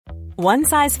One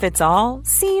size fits all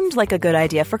seemed like a good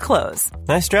idea for clothes.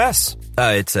 Nice dress.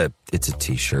 It's a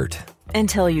t-shirt.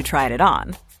 Until you tried it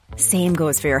on. Same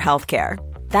goes for your healthcare.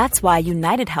 That's why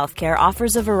United Healthcare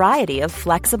offers a variety of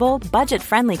flexible,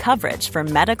 budget-friendly coverage for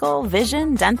medical,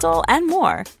 vision, dental, and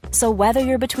more. So whether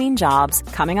you're between jobs,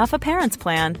 coming off a parent's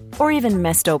plan, or even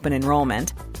missed open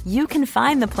enrollment, you can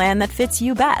find the plan that fits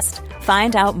you best.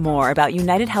 Find out more about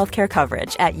United Healthcare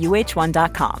coverage at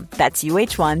uh1.com. That's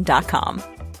uh1.com.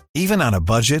 Even on a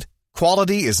budget,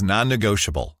 quality is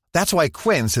non-negotiable. That's why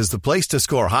Quince is the place to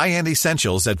score high-end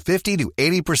essentials at 50 to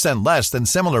 80% less than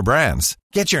similar brands.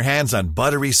 Get your hands on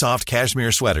buttery soft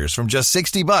cashmere sweaters from just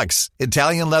 $60,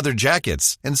 Italian leather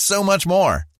jackets, and so much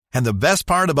more. And the best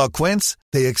part about Quince,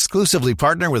 they exclusively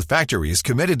partner with factories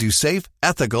committed to safe,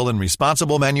 ethical, and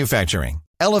responsible manufacturing.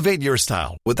 Elevate your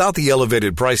style without the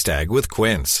elevated price tag with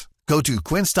Quince. Go to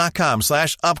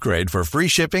quince.com/upgrade for free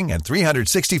shipping and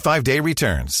 365-day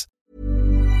returns.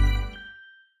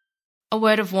 A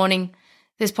word of warning.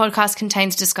 This podcast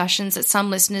contains discussions that some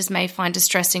listeners may find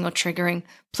distressing or triggering.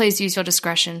 Please use your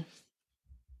discretion.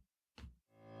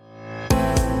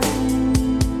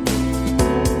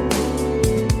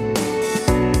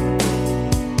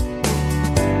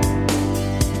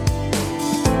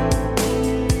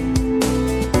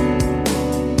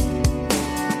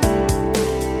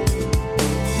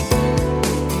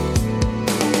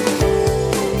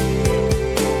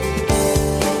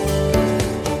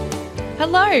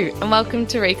 Hello and welcome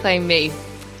to Reclaim Me.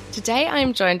 Today I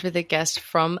am joined with a guest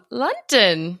from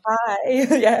London.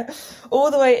 Hi, yeah,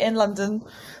 all the way in London.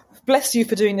 Bless you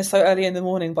for doing this so early in the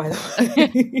morning, by the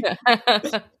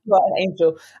way. What an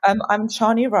angel. I'm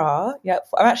Chani Ra. Yeah,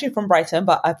 I'm actually from Brighton,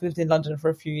 but I've lived in London for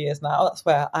a few years now. That's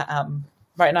where I am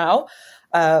right now.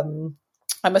 I'm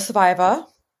a survivor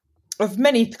of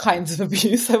many kinds of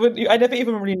abuse. I never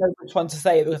even really know which one to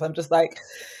say because I'm just like,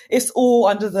 it's all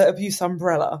under the abuse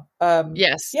umbrella.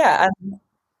 Yes. Yeah, and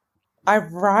I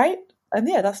write, and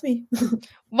yeah, that's me.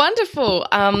 Wonderful.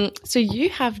 So you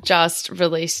have just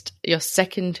released your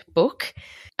second book,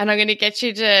 and I'm going to get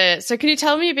you to. So can you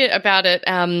tell me a bit about it,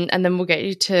 and then we'll get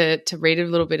you to read a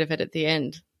little bit of it at the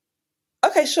end.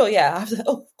 Okay, sure. Yeah, I have to.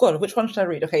 Oh God, which one should I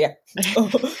read? Okay, yeah. I'll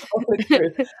click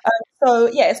through.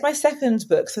 So yeah, it's my second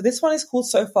book. So this one is called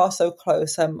So Far So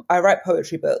Close. I write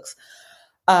poetry books.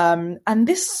 And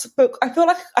this book, I feel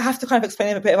like I have to kind of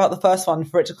explain a bit about the first one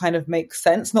for it to kind of make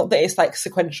sense. Not that it's like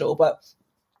sequential, but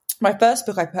my first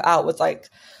book I put out was like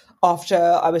after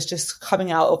I was just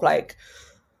coming out of like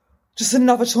just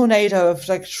another tornado of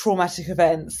like traumatic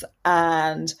events,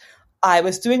 and I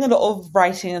was doing a lot of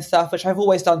writing and stuff, which I've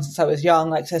always done since I was young,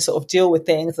 like to sort of deal with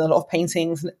things and a lot of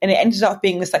paintings. And it ended up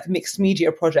being this like mixed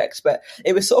media project, but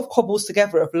it was sort of cobbled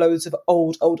together of loads of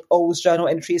old journal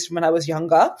entries from when I was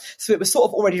younger. So it was sort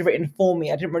of already written for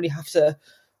me. I didn't really have to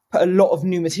put a lot of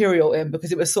new material in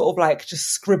because it was sort of like just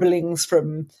scribblings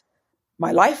from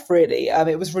my life, really.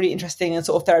 It was really interesting and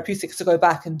sort of therapeutic to go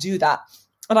back and do that.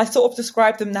 And I sort of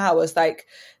describe them now as like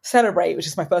Celebrate, which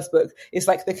is my first book, is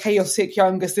like the chaotic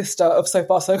younger sister of So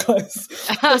Far So Close.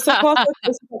 So Far So Close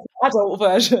is like an adult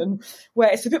version where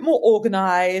it's a bit more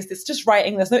organized. It's just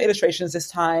writing. There's no illustrations this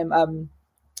time.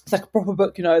 It's like a proper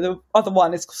book, you know. The other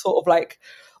one is sort of like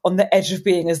on the edge of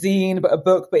being a zine, but a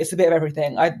book, but it's a bit of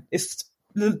everything. It's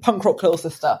the punk rock little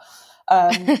sister.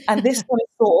 And this one is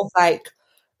sort of like,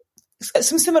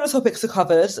 some similar topics are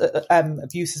covered.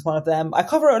 Abuse is one of them. I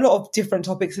cover a lot of different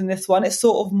topics in this one. It's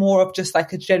sort of more of just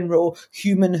like a general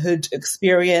humanhood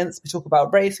experience. We talk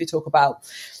about race. We talk about,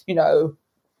 you know,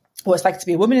 what it's like to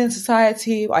be a woman in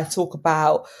society. I talk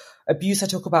about abuse. I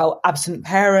talk about absent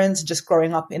parents and just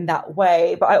growing up in that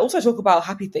way. But I also talk about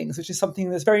happy things, which is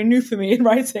something that's very new for me in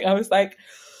writing. I was like,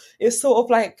 it's sort of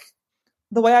like,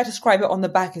 the way I describe it on the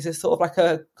back is it's sort of like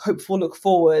a hopeful look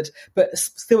forward, but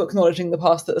still acknowledging the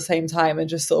past at the same time and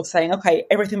just sort of saying, okay,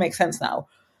 everything makes sense now.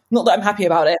 Not that I'm happy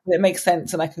about it, but it makes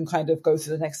sense and I can kind of go to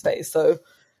the next phase. So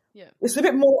yeah, it's a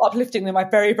bit more uplifting than my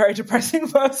very, very depressing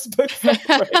first book.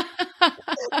 But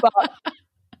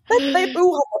they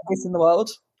all have a place in the world.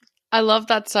 I love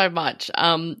that so much.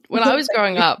 When I was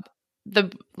growing up,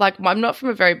 I'm not from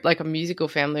a very like a musical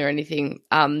family or anything,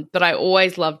 but I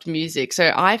always loved music. So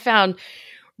I found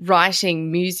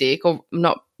writing music, or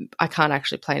not, I can't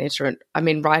actually play an instrument. I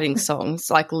mean, writing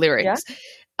songs like lyrics.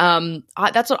 Yeah.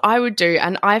 That's what I would do,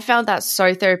 and I found that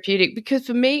so therapeutic because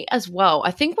for me as well,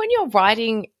 I think when you're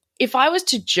writing, if I was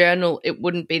to journal, it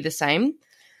wouldn't be the same.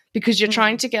 Because you're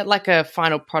trying to get like a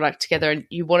final product together and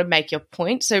you want to make your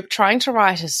point. So trying to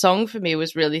write a song for me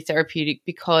was really therapeutic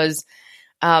because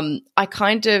I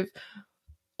kind of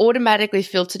automatically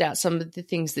filtered out some of the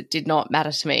things that did not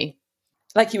matter to me.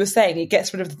 like you were saying, it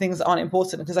gets rid of the things that aren't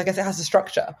important because I guess it has a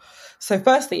structure. So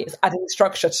firstly, it's adding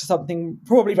structure to something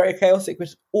probably very chaotic,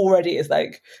 which already is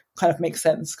like kind of makes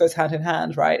sense, goes hand in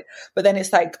hand, right? But then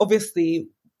it's like, obviously,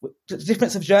 the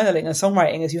difference of journaling and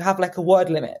songwriting is you have like a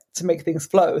word limit to make things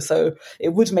flow. So it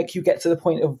would make you get to the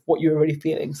point of what you were really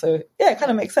feeling. So yeah, it kind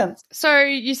of makes sense. So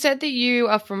you said that you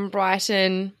are from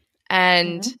Brighton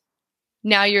and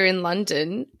now you're in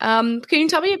London. Can you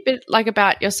tell me a bit like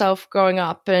about yourself growing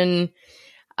up and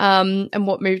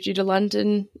what moved you to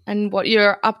London and what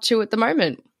you're up to at the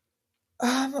moment?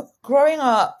 Growing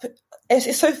up,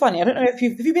 it's so funny. I don't know if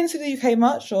have you been to the UK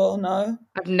much or no?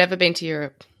 I've never been to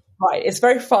Europe. Right, it's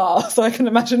very far, so I can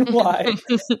imagine why,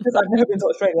 because I've never been to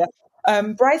Australia.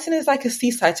 Brighton is like a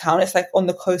seaside town. It's like on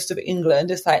the coast of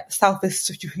England. It's like the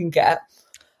southest you can get.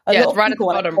 It's right at the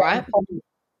bottom, right?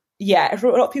 Yeah, a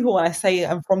lot of people, when I say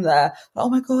I'm from there, oh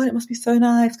my God, it must be so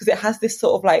nice, because it has this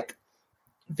sort of like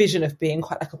vision of being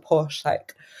quite like a posh,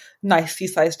 like nice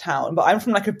seaside town. But I'm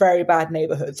from like a very bad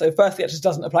neighborhood, so firstly, it just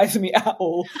doesn't apply to me at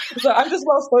all. So I'm just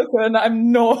well spoken.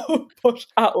 I'm not posh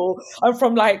at all. I'm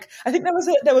from like, I think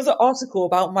there was an article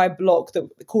about my block that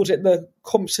called it the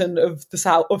Compton of the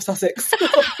South of Sussex,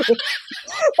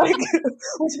 like,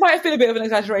 which might have been a bit of an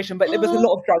exaggeration, but there was a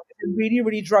lot of drugs. It's a really,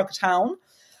 really drug town.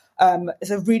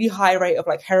 It's a really high rate of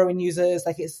like heroin users.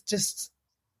 Like it's just,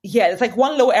 yeah, it's like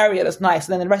one little area that's nice.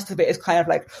 And then the rest of it is kind of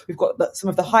like, we've got some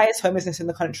of the highest homelessness in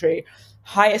the country,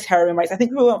 highest heroin rates. I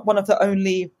think we were one of the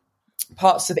only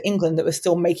parts of England that was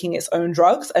still making its own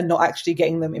drugs and not actually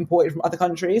getting them imported from other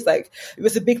countries. Like it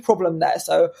was a big problem there.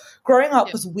 So growing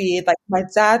up was weird. Like my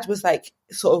dad was like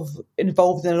sort of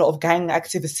involved in a lot of gang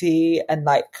activity and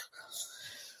like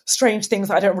strange things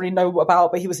that I don't really know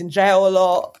about, but he was in jail a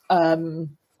lot.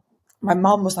 My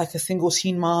mum was like a single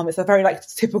teen mom. It's a very like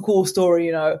typical story,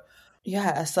 you know.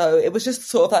 Yeah, so it was just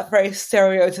sort of that very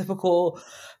stereotypical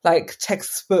like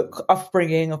textbook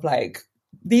upbringing of like,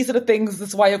 these are the things, this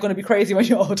is why you're going to be crazy when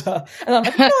you're older. And I'm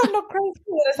like, no, I'm not crazy.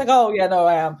 And it's like, oh yeah, no,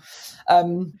 I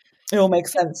am. It all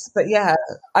makes sense. But yeah,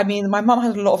 I mean, my mum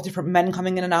had a lot of different men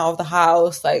coming in and out of the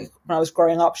house. Like when I was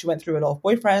growing up, she went through a lot of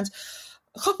boyfriends.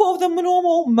 A couple of them were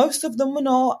normal. Most of them were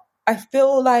not. I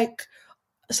feel like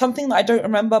something that I don't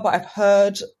remember, but I've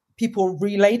heard people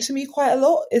relay to me quite a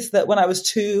lot, is that when I was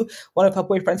 2, one of her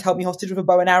boyfriends held me hostage with a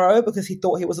bow and arrow because he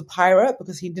thought he was a pirate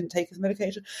because he didn't take his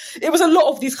medication. It was a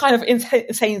lot of these kind of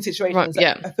insane situations. Right,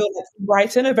 yeah. I feel like in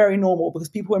Brighton are very normal because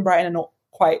people in Brighton are not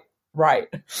quite right.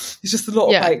 It's just a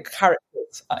lot of like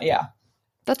characters.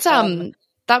 That's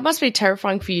that must be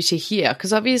terrifying for you to hear,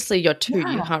 because obviously you're 2,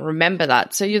 you can't remember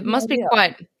that. So you must be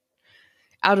quite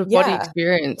out of body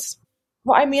experience.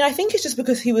 Well, I mean, I think it's just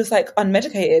because he was like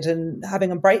unmedicated and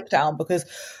having a breakdown, because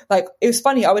like, it was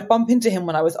funny, I would bump into him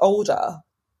when I was older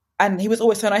and he was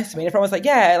always so nice to me. And everyone was like,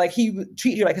 yeah, like he would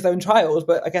treat you like his own child,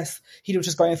 but I guess he was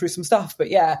just going through some stuff.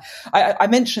 But yeah, I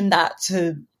mentioned that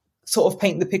to sort of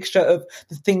paint the picture of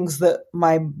the things that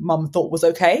my mum thought was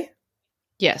okay.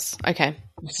 Yes. Okay.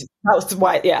 That was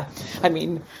why, yeah. I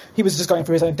mean, he was just going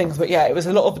through his own things, but yeah, it was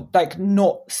a lot of like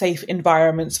not safe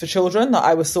environments for children that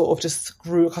I was sort of just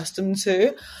grew accustomed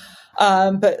to.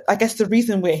 But I guess the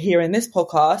reason we're here in this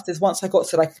podcast is once I got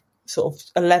to like sort of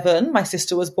 11, my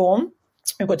sister was born.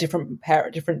 We've got different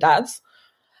dads.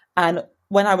 And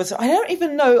when I don't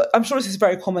even know, I'm sure this is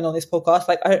very common on this podcast.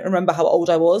 Like I don't remember how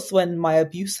old I was when my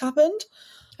abuse happened.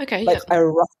 Okay. Like I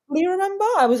roughly remember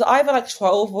I was either like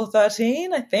 12 or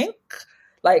 13, I think.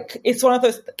 Like it's one of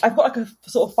those, I've got like a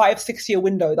sort of 5-6 year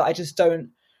window that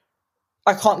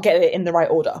I can't get it in the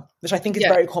right order, which I think is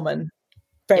very common.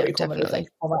 Very common. Definitely.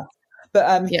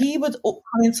 But he would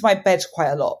come into my bed quite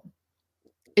a lot.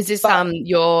 Is this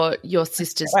your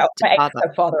sister's my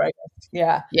father? Father, I guess.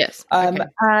 Yeah. Yes. Okay.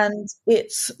 And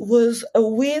it was a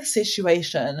weird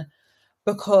situation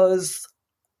because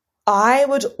I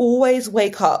would always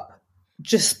wake up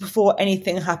just before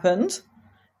anything happened,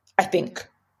 I think.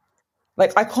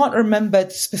 Like, I can't remember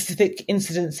specific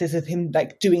incidences of him,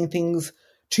 like, doing things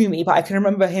to me, but I can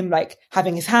remember him, like,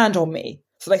 having his hand on me.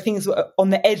 So, like, things were on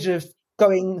the edge of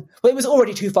going... Well, it was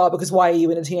already too far because why are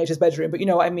you in a teenager's bedroom? But you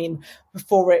know what I mean?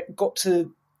 Before it got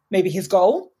to maybe his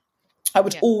goal, I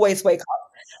would always wake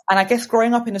up. And I guess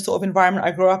growing up in the sort of environment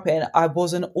I grew up in, I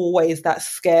wasn't always that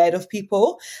scared of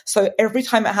people. So every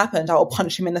time it happened, I would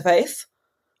punch him in the face.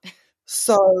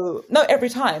 So, no, every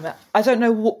time. I don't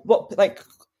know what like...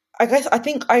 I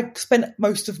think I spent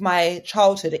most of my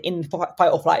childhood in fight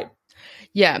or flight.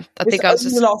 Yeah, I think I was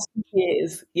just... the last few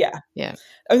years, yeah.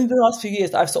 Only the last few years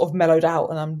that I've sort of mellowed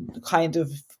out and I'm kind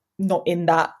of not in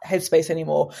that headspace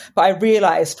anymore. But I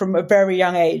realised from a very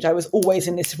young age I was always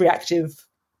in this reactive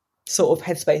sort of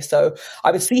headspace. So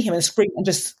I would see him and scream, and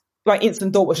just my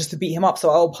instant thought was just to beat him up. So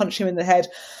I'll punch him in the head.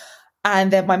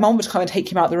 And then my mom would come and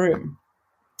take him out of the room.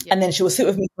 Yeah. And then she will sit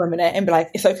with me for a minute and be like,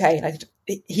 it's okay. Like,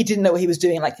 he didn't know what he was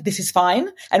doing. Like, this is fine.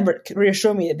 And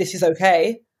reassure me that this is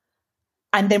okay.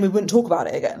 And then we wouldn't talk about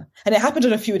it again. And it happened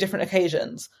on a few different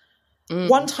occasions.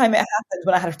 One time it happened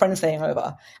when I had a friend staying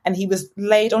over, and he was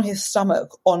laid on his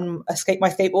stomach on my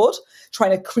skateboard,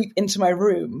 trying to creep into my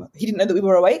room. He didn't know that we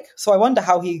were awake. So I wonder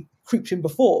how he creeped in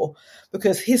before,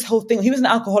 because his whole thing, he was an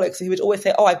alcoholic. So he would always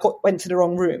say, oh, went to the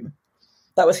wrong room.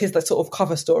 That was his sort of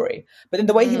cover story. But then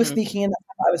the way he was speaking in that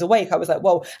time I was awake, I was like,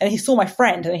 whoa. And he saw my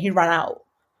friend and he ran out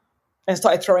and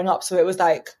started throwing up. So it was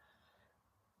like,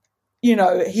 he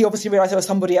obviously realized there was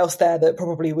somebody else there that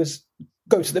probably would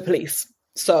go to the police.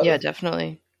 So yeah,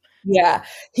 definitely. Yeah.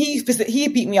 He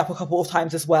beat me up a couple of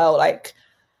times as well. Like,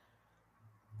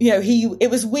 it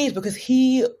was weird because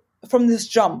from this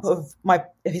jump of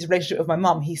his relationship with my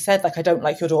mum, he said, like, I don't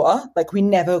like your daughter. Like, we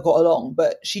never got along,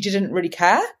 but she didn't really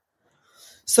care.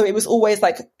 So it was always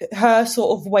like her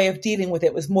sort of way of dealing with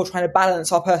it was more trying to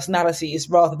balance our personalities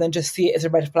rather than just see it as a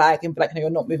red flag and be like, no, you're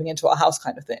not moving into our house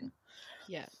kind of thing.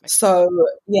 Yeah. So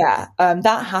yeah,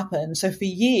 that happened. So for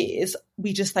years,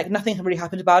 we just like nothing had really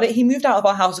happened about it. He moved out of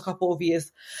our house a couple of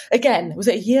years. Again, was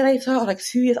it a year later or like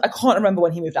 2 years? I can't remember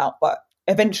when he moved out, but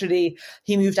eventually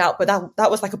he moved out. But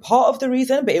that was like a part of the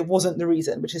reason, but it wasn't the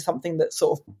reason, which is something that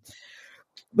sort of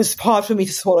was hard for me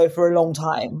to swallow for a long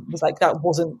time. It was like that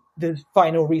wasn't the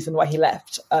final reason why he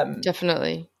left.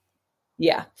 Definitely.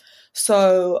 Yeah.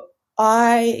 So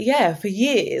for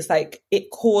years, like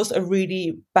it caused a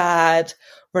really bad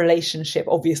relationship,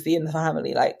 obviously, in the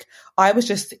family. Like I was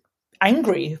just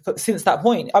angry since that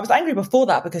point. I was angry before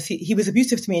that because he was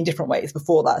abusive to me in different ways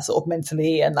before that, sort of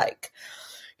mentally and like,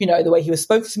 the way he was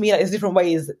spoke to me, like there's different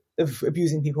ways of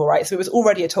abusing people, right? So it was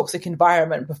already a toxic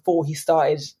environment before he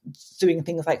started doing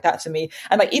things like that to me.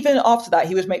 And like even after that,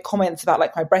 he would make comments about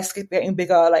like my breasts getting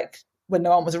bigger, like when no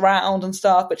one was around and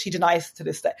stuff, but she denies to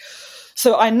this day.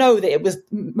 So I know that it was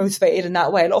motivated in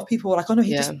that way. A lot of people were like, oh no,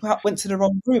 he just went to the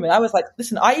wrong room. And I was like,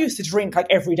 listen, I used to drink like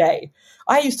every day.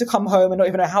 I used to come home and not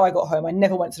even know how I got home. I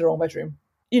never went to the wrong bedroom.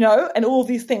 And all of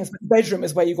these things, but the bedroom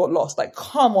is where you got lost. Like,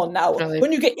 come on now. Really?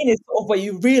 When you get in, it's sort of where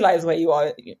you realize where you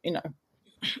are,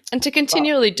 And to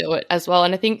continually do it as well.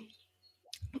 And I think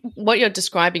what you're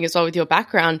describing as well with your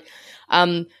background,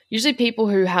 usually people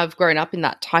who have grown up in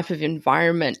that type of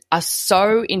environment are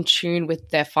so in tune with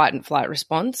their fight and flight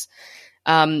response,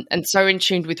 and so in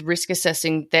tune with risk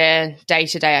assessing their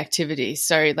day-to-day activities.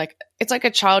 So like, it's like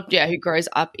a child, who grows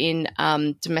up in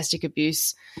domestic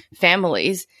abuse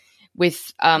families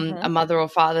with a mother or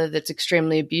father that's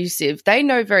extremely abusive. They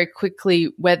know very quickly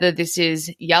whether this is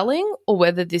yelling or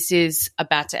whether this is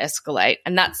about to escalate.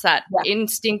 And that's that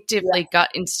instinctively gut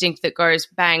instinct that goes,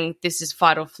 bang, this is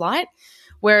fight or flight.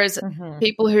 Whereas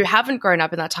people who haven't grown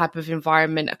up in that type of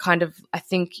environment are kind of, I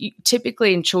think,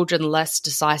 typically in children, less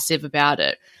decisive about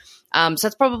it. So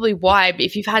that's probably why,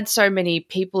 if you've had so many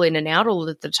people in and out all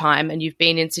of the time and you've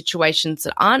been in situations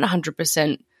that aren't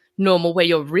 100% normal where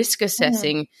you're risk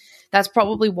assessing, that's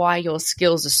probably why your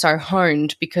skills are so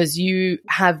honed, because you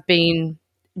have been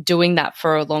doing that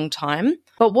for a long time.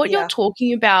 But what you're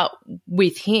talking about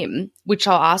with him, which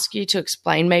I'll ask you to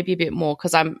explain maybe a bit more,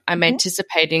 because I'm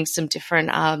anticipating some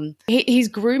different he's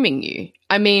grooming you.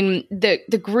 I mean,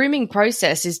 the grooming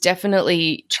process is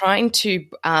definitely trying to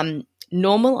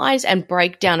normalize and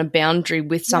break down a boundary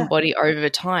with somebody over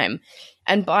time.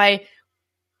 And by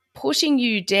pushing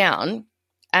you down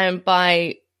and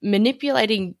by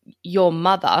manipulating your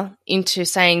mother into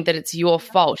saying that it's your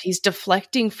fault, he's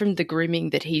deflecting from the grooming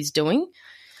that he's doing.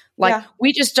 Like,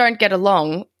 we just don't get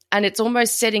along, and it's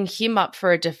almost setting him up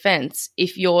for a defense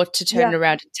if you're to turn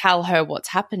around and tell her what's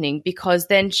happening, because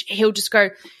then he'll just go,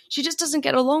 she just doesn't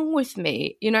get along with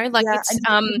me, like it's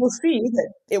we'll see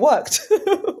that it worked.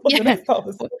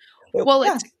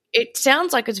 It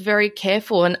sounds like it's very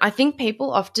careful, and I think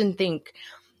people often think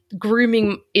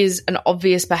grooming is an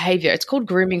obvious behavior. It's called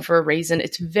grooming for a reason.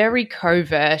 It's very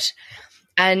covert,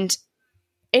 and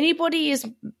anybody is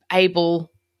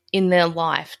able in their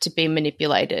life to be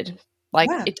manipulated. Like,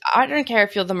 I don't care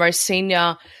if you're the most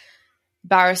senior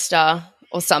barrister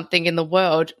or something in the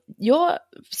world, you're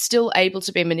still able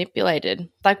to be manipulated.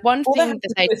 Like, one thing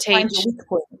that they teach,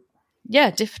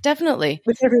 definitely,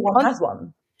 which everyone has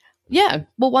one. Yeah.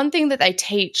 Well, one thing that they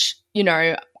teach,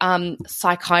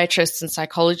 psychiatrists and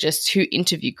psychologists who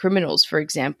interview criminals, for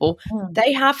example,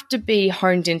 they have to be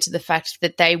honed into the fact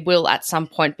that they will at some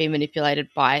point be manipulated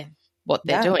by what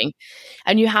they're doing.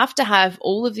 And you have to have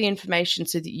all of the information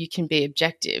so that you can be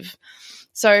objective.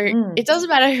 So it doesn't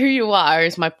matter who you are,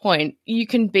 is my point. You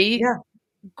can be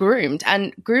groomed,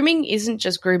 and grooming isn't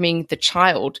just grooming the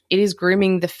child, it is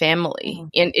grooming the family,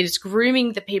 and it is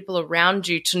grooming the people around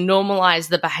you to normalize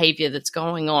the behavior that's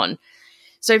going on.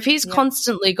 So if he's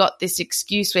constantly got this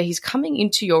excuse where he's coming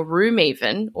into your room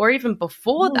even, or even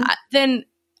before that, then,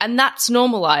 and that's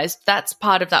normalized, that's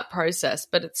part of that process,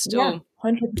 but it's still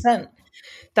 100%.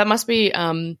 That must be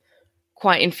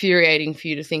quite infuriating for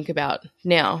you to think about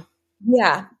now.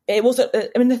 Yeah, it was. I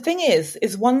mean, the thing is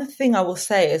one thing I will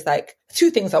say is like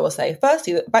two things I will say.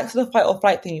 Firstly, back to the fight or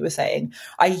flight thing you were saying,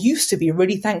 I used to be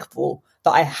really thankful that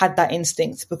I had that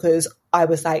instinct, because I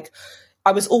was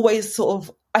always sort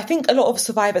of, I think a lot of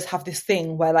survivors have this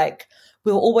thing where like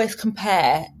we'll always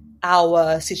compare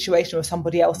our situation with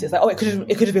somebody else's. Like, oh, it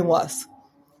could have been worse.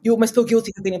 You almost feel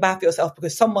guilty for feeling bad for yourself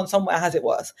because someone somewhere has it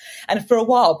worse. And for a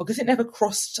while, because it never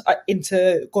crossed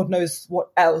into God knows what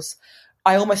else,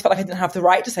 I almost felt like I didn't have the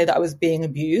right to say that I was being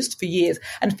abused for years.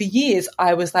 And for years,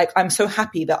 I was like, I'm so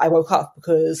happy that I woke up,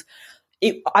 because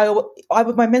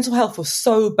my mental health was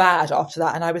so bad after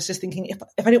that. And I was just thinking, if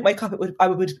I didn't wake up, I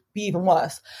would be even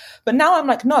worse. But now I'm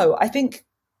like, no, I think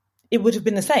it would have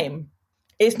been the same.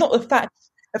 It's not the fact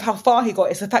of how far he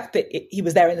got, it's the fact that he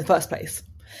was there in the first place.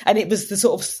 And it was the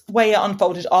sort of way it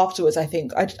unfolded afterwards, I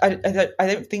think. I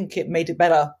don't think it made it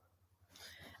better.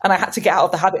 And I had to get out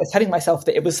of the habit of telling myself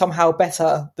that it was somehow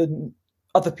better than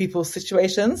other people's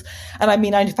situations. And I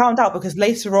mean, I found out because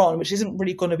later on, which isn't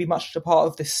really going to be much a part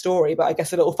of this story, but I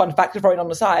guess a little fun fact to throw in on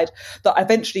the side, that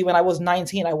eventually when I was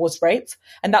 19, I was raped.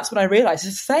 And that's when I realized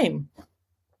it's the same.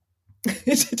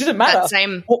 It didn't matter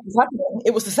what was happening.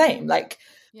 It was the same. Like,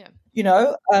 you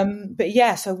know, but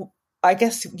yeah, so I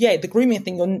guess, the grooming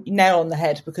thing, you're nail on the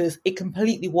head, because it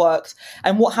completely worked.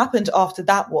 And what happened after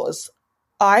that was,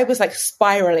 I was like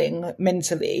spiraling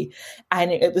mentally,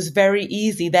 and it was very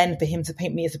easy then for him to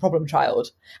paint me as a problem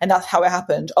child. And that's how it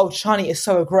happened. Oh, Chani is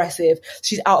so aggressive.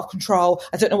 She's out of control.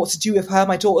 I don't know what to do with her.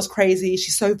 My daughter's crazy.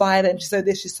 She's so violent. She's so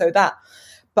this, she's so that.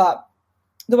 But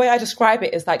the way I describe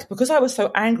it is like, because I was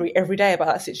so angry every day about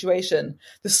that situation,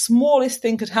 the smallest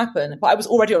thing could happen, but I was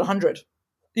already on 100,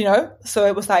 you know? So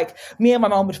it was like me and my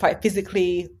mom would fight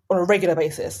physically on a regular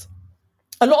basis.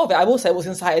 A lot of it, I will say, was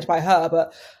incited by her,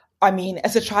 but I mean,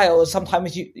 as a child,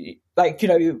 sometimes you like, you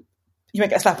know, you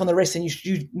might get a slap on the wrist and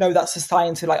you know that's a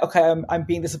sign to like, okay, I'm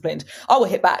being disciplined. I will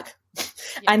hit back.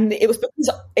 And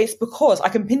it's because I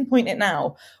can pinpoint it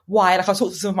now why, like I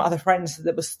talked to some of my other friends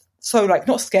that was so like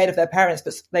not scared of their parents,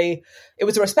 but it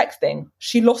was a respect thing.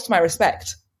 She lost my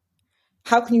respect.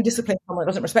 How can you discipline someone that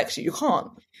doesn't respect you? You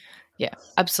can't. Yeah,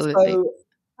 absolutely. So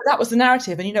that was the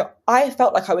narrative. And, you know, I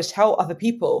felt like I would tell other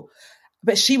people,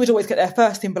 but she would always get there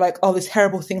first and be like, oh, this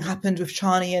terrible thing happened with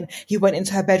Chani and he went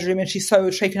into her bedroom and she's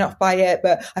so shaken up by it,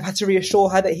 but I've had to reassure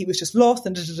her that he was just lost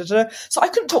and da-da-da-da. So I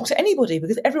couldn't talk to anybody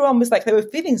because everyone was like, they were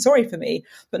feeling sorry for me,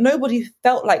 but nobody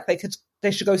felt like they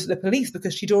should go to the police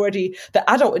because the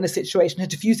adult in the situation had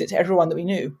diffused it to everyone that we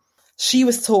knew. She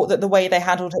was taught that the way they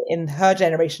handled it in her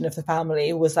generation of the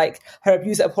family was like her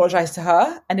abuser apologized to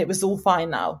her and it was all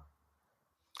fine now.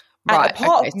 Right. And a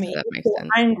part of me was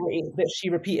angry that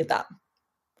she repeated that.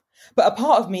 But a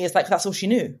part of me is like, that's all she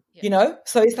knew, you know?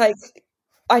 So it's like,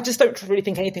 I just don't really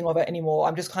think anything of it anymore.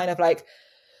 I'm just kind of like,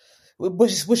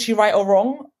 was she right or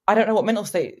wrong? I don't know what mental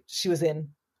state she was in.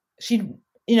 She,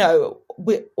 you know,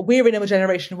 we're in a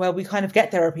generation where we kind of get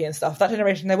therapy and stuff. That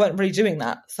generation, they weren't really doing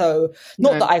that. So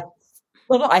not that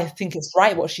I think it's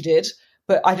right what she did,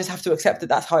 but I just have to accept that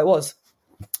that's how it was.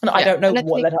 And I don't know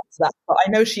what led up to that, but I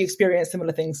know she experienced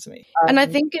similar things to me. And I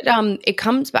think it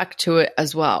comes back to it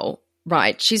as well.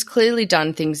 Right. She's clearly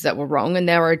done things that were wrong, and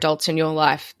there are adults in your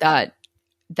life that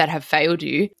have failed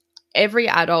you. Every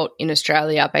adult in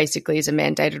Australia basically is a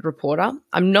mandated reporter.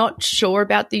 I'm not sure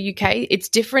about the UK. It's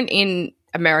different in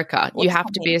America. You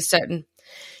have to be so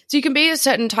you can be a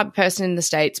certain type of person in the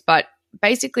States, but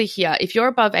basically here, if you're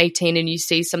above 18 and you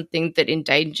see something that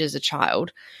endangers a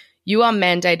child, you are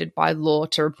mandated by law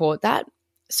to report that.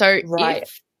 So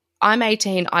if I'm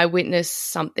 18, I witness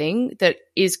something that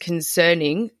is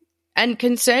concerning. And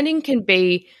concerning can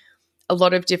be a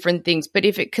lot of different things, but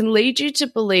if it can lead you to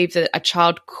believe that a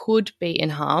child could be in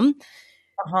harm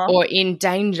or in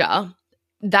danger,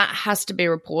 that has to be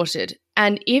reported.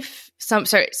 And if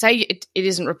say it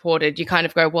isn't reported, you kind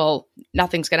of go, well,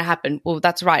 nothing's going to happen. Well,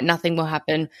 that's right, nothing will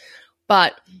happen.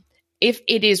 But if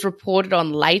it is reported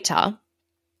on later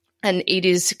and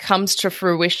it comes to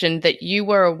fruition that you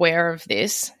were aware of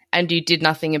this and you did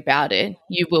nothing about it,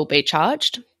 you will be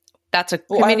charged. That's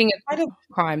committing a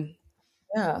crime.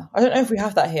 Yeah, I don't know if we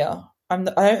have that here.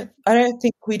 I don't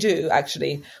think we do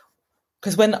actually.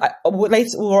 because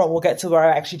later on we'll get to where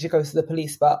I actually did go to the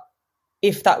police, but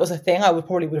if that was a thing, I would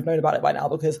have known about it by now,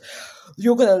 because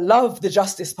you're going to love the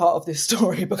justice part of this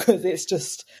story, because it's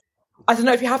just, I don't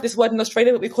know if you have this word in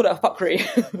Australia, but we call it a fuckery.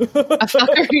 A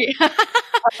fuckery.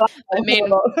 I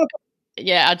mean,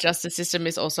 yeah, our justice system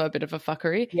is also a bit of a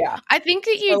fuckery. Yeah. I think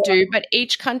that you do, but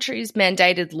each country's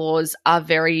mandated laws are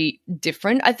very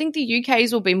different. I think the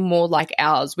UK's will be more like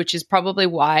ours, which is probably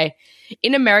why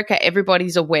in America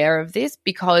everybody's aware of this,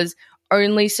 because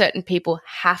only certain people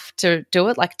have to do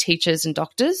it, like teachers and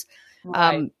doctors.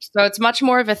 Right. So it's much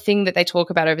more of a thing that they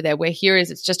talk about over there, where here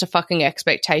is it's just a fucking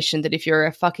expectation that if you're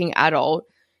a fucking adult,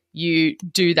 you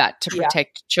do that to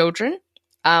protect children.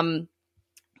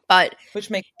 But which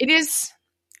makes it is,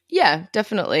 yeah,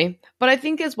 definitely. But I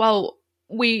think as well,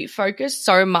 we focus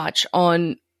so much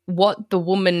on what the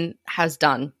woman has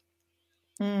done.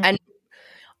 And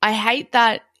I hate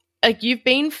that, like, you've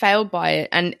been failed by it,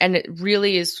 and it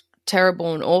really is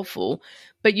terrible and awful.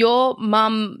 But your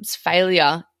mum's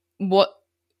failure, what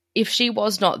if she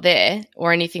was not there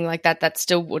or anything like that, that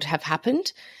still would have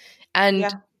happened. And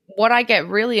what I get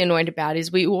really annoyed about is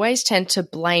we always tend to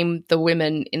blame the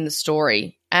women in the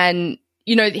story. And,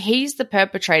 you know, he's the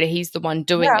perpetrator. He's the one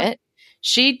doing it.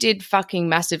 She did fucking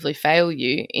massively fail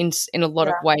you in a lot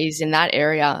of ways in that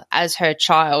area as her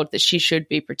child that she should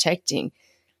be protecting.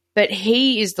 But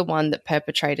he is the one that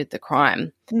perpetrated the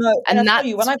crime. No, and I tell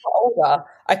you, when I got older,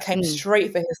 I came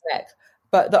straight for his neck.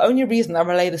 But the only reason I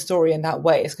relay the story in that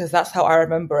way is because that's how I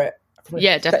remember it from the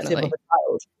perspective of a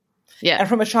child. Yeah. And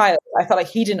from a child, I felt like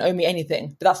he didn't owe me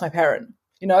anything, but that's my parent,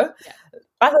 you know? Yeah.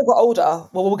 As I got older,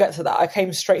 well, we'll get to that. I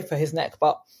came straight for his neck,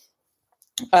 but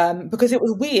because it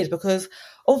was weird, because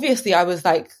obviously I was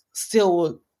like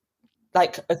still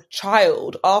like a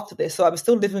child after this. So I was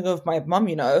still living with my mum,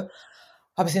 you know?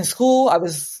 I was in school. I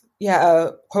was,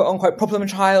 a quote unquote problem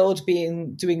child,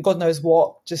 doing God knows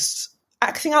what, just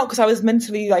acting out because I was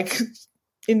mentally like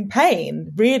in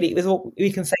pain, really, is what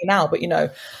we can say now. But, you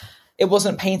know, it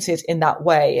wasn't painted in that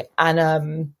way.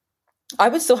 And I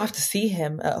would still have to see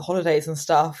him at holidays and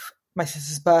stuff. My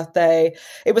sister's birthday.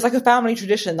 It was like a family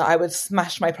tradition that I would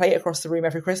smash my plate across the room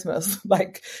every Christmas.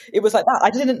 Like, it was like that. I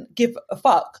didn't give a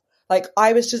fuck. Like,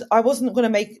 I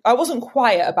wasn't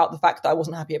quiet about the fact that I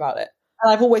wasn't happy about it.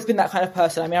 And I've always been that kind of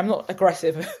person. I mean, I'm not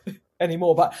aggressive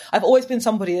anymore, but I've always been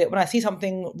somebody that when I see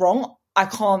something wrong, I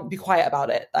can't be quiet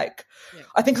about it. Like,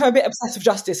 I think I'm a bit obsessed with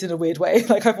justice in a weird way.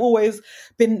 Like, I'm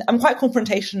quite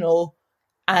confrontational,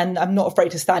 and I'm not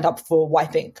afraid to stand up for what I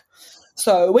think.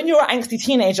 So when you're an angsty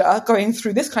teenager going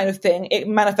through this kind of thing, it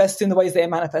manifests in the ways that it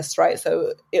manifests, right?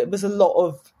 So it was a lot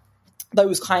of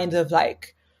those kind of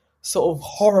like sort of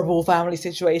horrible family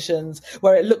situations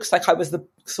where it looks like I was the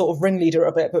sort of ringleader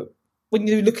of it, but when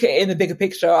you look at it in the bigger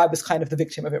picture, I was kind of the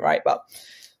victim of it, right? But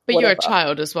you're a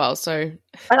child as well, so...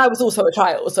 And I was also a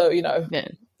child, so, you know,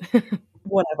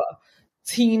 whatever.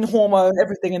 Teen hormone,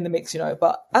 everything in the mix, you know.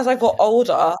 But as I got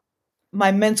older,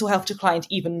 my mental health declined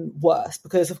even worse,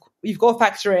 because you've got to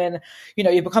factor in, you know,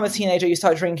 you become a teenager, you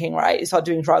start drinking, right? You start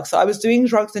doing drugs. So I was doing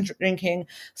drugs and drinking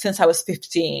since I was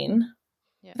 15.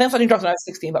 Yeah. Then I started doing drugs when I was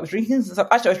 16, but I was drinking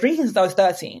since I was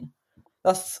 13.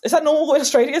 Is that normal in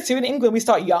Australia too? In England, we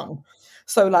start young.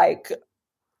 So, like,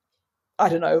 I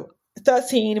don't know,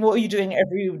 13, what are you doing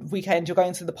every weekend? You're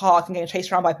going to the park and getting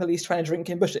chased around by police trying to drink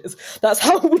in bushes. That's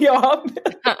how we are.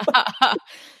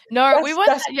 No, we weren't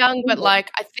that young, but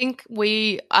like, I think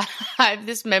I have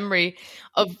this memory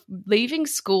of leaving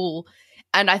school,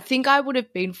 and I think I would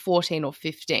have been 14 or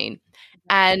 15.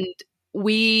 And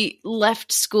we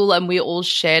left school and we all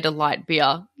shared a light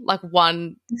beer, like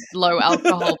one low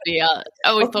alcohol beer.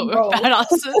 And we thought we were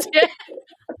badasses. Yeah.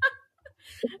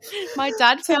 My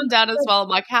dad found out as well. I'm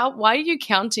like, why are you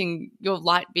counting your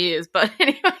light beers? But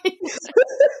anyway.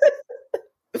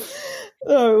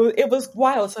 Oh, it was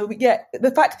wild. So yeah,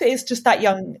 the fact that it's just that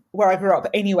young where I grew up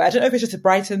anyway, I don't know if it's just a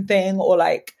Brighton thing or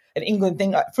like an England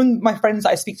thing. From my friends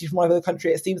that I speak to from all over the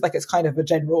country, it seems like it's kind of a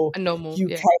normal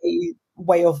UK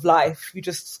way of life. You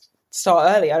just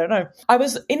start early. I don't know. I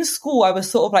was in school, I was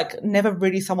sort of like never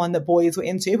really someone that boys were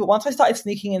into, but once I started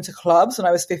sneaking into clubs when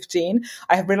I was 15,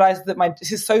 I realized that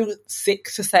this is so sick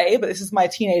to say, but this is my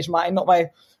teenage mind, not my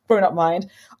grown-up mind.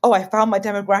 Oh, I found my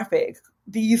demographic.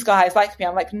 These guys like me.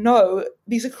 I'm like, no,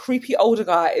 these are creepy older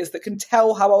guys that can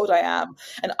tell how old I am,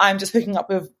 and I'm just hooking up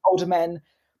with older men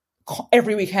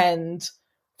every weekend,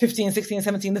 15, 16,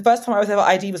 17. The first time I was ever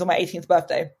ID was on my 18th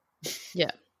birthday.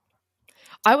 Yeah.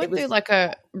 I would do like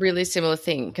a really similar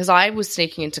thing, because I was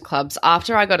sneaking into clubs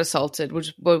after I got assaulted,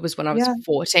 which was when I was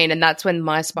 14, and that's when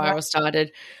my spiral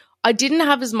started. I didn't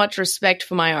have as much respect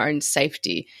for my own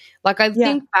safety. Like I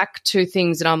think back to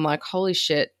things and I'm like, holy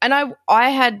shit. And I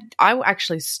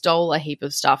actually stole a heap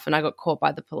of stuff and I got caught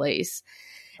by the police.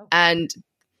 Okay. And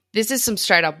this is some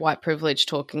straight up white privilege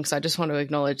talking, so I just want to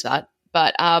acknowledge that.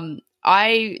 But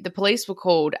the police were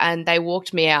called and they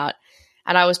walked me out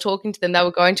and I was talking to them. They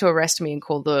were going to arrest me and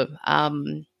call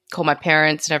my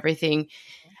parents and everything.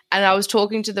 And I was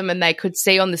talking to them and they could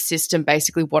see on the system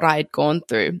basically what I had gone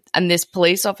through. And this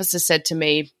police officer said to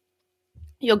me,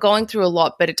 you're going through a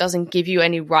lot, but it doesn't give you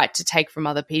any right to take from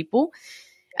other people.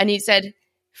 And he said,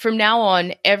 from now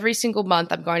on, every single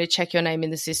month, I'm going to check your name in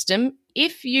the system.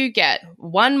 If you get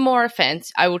one more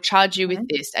offense, I will charge you with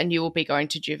this and you will be going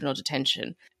to juvenile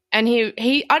detention. And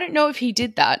he I don't know if he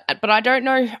did that, but I don't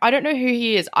know who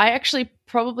he is. I actually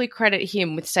probably credit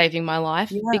him with saving my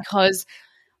life because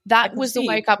that was the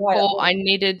wake-up call I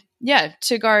needed,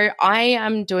 to go, I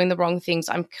am doing the wrong things.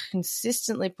 I'm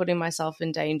consistently putting myself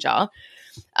in danger.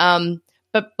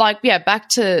 But back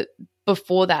to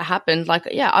before that happened,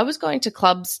 I was going to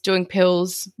clubs, doing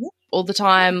pills all the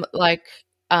time,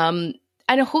 and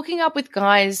hooking up with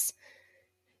guys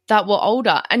that were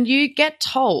older. And you get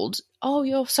told, oh,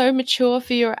 you're so mature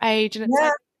for your age. And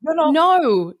it's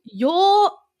no,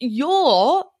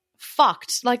 you're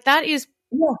fucked. Like that is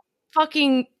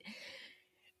fucking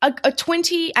a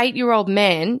 28-year-old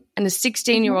man and a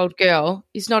 16-year-old girl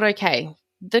is not okay.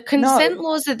 The consent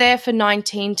laws are there for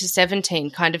 19 to 17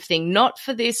 kind of thing, not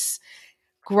for this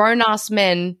grown-ass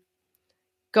men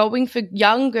going for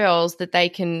young girls that they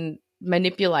can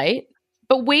manipulate.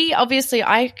 But we obviously,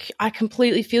 I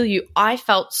completely feel you. I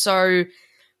felt so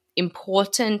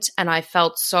important and I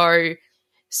felt so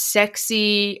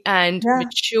sexy and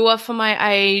mature for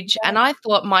my age. And I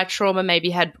thought my trauma maybe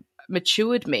had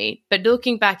matured me. But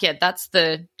looking back,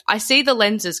 I see the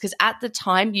lenses because at the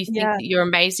time you think that you're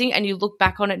amazing and you look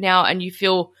back on it now and you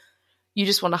feel you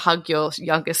just want to hug your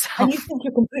younger self. And you think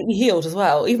you're completely healed as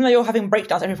well. Even though you're having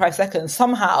breakdowns every 5 seconds,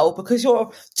 somehow, because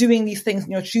you're doing these things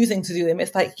and you're choosing to do them,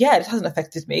 it's like, this hasn't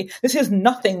affected me. This has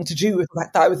nothing to do with the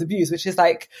fact that I was abused, which is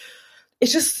like,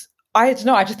 it's just, I don't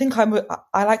know. I just think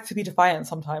I like to be defiant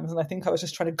sometimes. And I think I was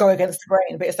just trying to go against the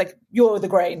grain, but it's like, you're the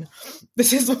grain.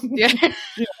 This is,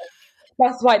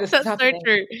 that's why this is happening.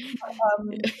 So true.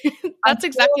 That's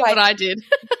exactly what I did.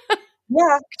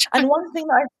 And one thing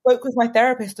that I spoke with my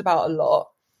therapist about a lot,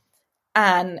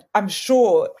 and I'm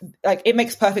sure it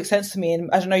makes perfect sense to me,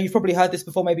 and I don't know, you've probably heard this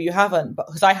before, maybe you haven't, but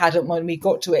because I hadn't when we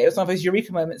got to it. It was one of those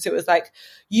eureka moments. It was like,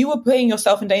 you were putting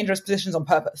yourself in dangerous positions on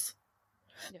purpose.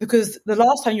 Because the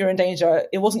last time you were in danger,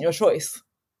 it wasn't your choice.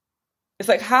 It's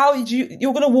like, how did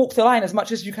you're going to walk the line as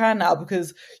much as you can now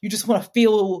because you just want to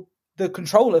feel the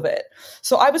control of it.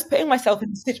 So I was putting myself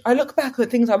in a stitch. I look back at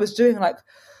things I was doing, like,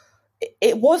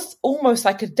 it was almost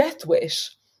like a death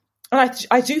wish. And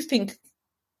I do think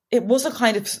it was a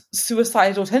kind of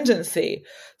suicidal tendency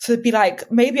to be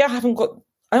like, maybe I haven't got,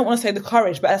 I don't want to say the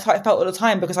courage, but that's how I felt at the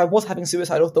time because I was having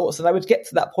suicidal thoughts and I would get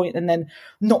to that point and then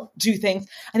not do things.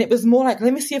 And it was more like,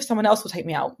 let me see if someone else will take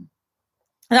me out.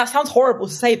 And that sounds horrible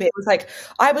to say, but it was like,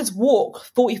 I would walk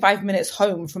 45 minutes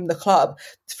home from the club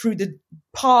through the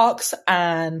parks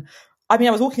and I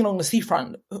was walking along the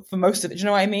seafront for most of it. Do you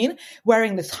know what I mean?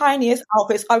 Wearing the tiniest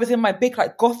outfits. I was in my big,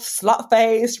 goth slut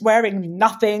face, wearing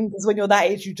nothing. Because when you're that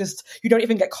age, you don't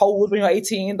even get cold when you're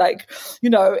 18.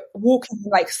 Walking in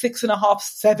 6.5,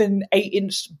 7,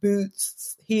 8-inch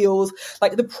boots, heels,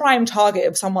 the prime target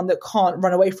of someone that can't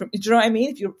run away from. Do you know what I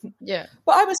mean?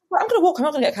 But I was, I'm going to walk. I'm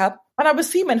not going to get a cab. And I would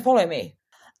see men follow me.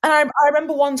 And I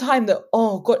remember one time that,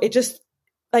 oh God, it just,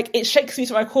 it shakes me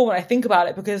to my core when I think about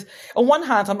it because on one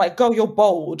hand, I'm like, girl, you're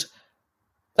bold,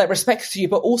 respects to you.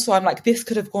 But also I'm like, this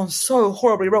could have gone so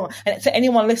horribly wrong. And to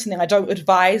anyone listening, I don't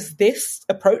advise this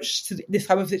approach to this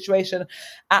type of situation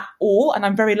at all. And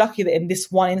I'm very lucky that in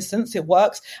this one instance, it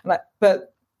works.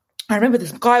 But I remember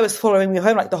this guy was following me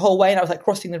home the whole way. And I was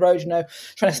crossing the road,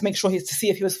 trying to make sure to see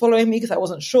if he was following me because I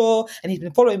wasn't sure. And he'd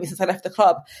been following me since I left the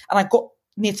club. And I got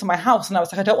near to my house and I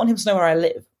was like, I don't want him to know where I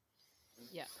live.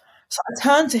 So I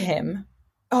turned to him.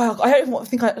 Oh, I don't even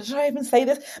think should I even say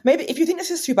this? Maybe if you think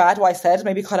this is too bad, what I said,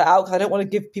 maybe cut it out because I don't want to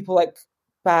give people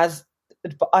bad,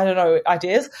 I don't know,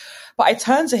 ideas. But I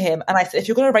turned to him and I said, if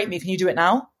you're going to rape me, can you do it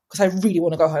now? Because I really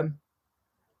want to go home.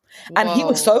 Whoa. And he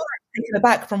was so taken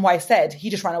aback from what I said, he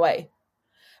just ran away.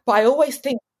 But I always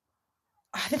think,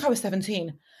 I think I was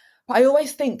 17, but I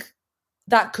always think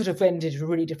that could have ended a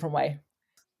really different way.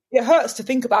 It hurts to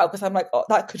think about because I'm like, oh,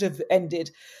 that could have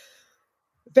ended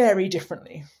very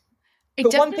differently.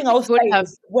 But one thing I'll say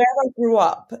is where I grew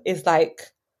up is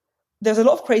there's a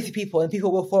lot of crazy people and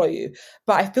people will follow you.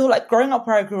 But I feel like growing up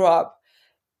where I grew up,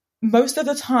 most of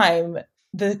the time,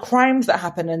 the crimes that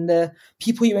happen and the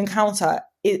people you encounter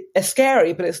are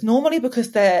scary, but it's normally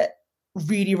because they're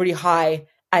really, really high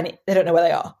and they don't know where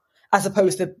they are, as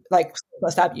opposed to like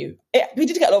stab you. We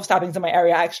did get a lot of stabbings in my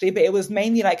area actually, but it was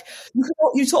mainly like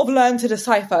you sort of learn to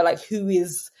decipher like who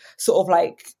is sort of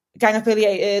like gang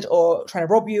affiliated or trying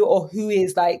to rob you, or who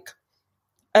is like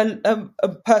a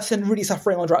person really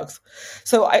suffering on drugs.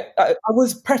 So I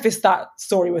was prefaced that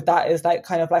story with that is like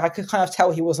kind of like I could kind of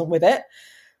tell he wasn't with it.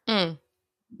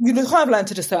 You kind of learn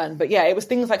to discern, but yeah, it was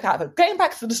things like that. But getting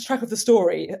back to the track of the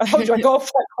story, I told you I go off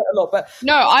track quite a lot, but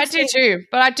no, I do too.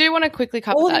 But I do want to quickly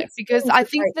cover that because I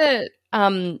think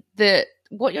that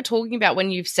what you're talking about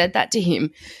when you've said that to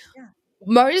him,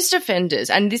 most offenders,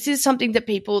 and this is something that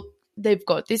people they've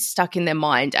got this stuck in their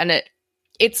mind, and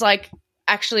it's like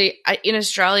actually in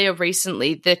Australia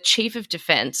recently, the chief of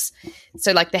defence,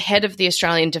 so like the head of the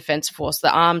Australian Defence Force, the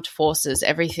armed forces,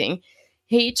 everything.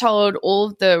 He told all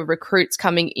of the recruits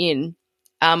coming in,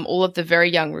 all of the very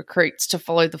young recruits, to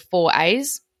follow the 4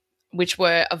 A's, which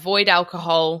were avoid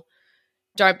alcohol,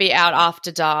 don't be out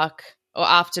after dark or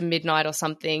after midnight or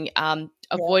something,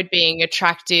 avoid being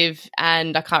attractive,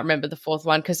 and I can't remember the fourth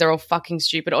one because they're all fucking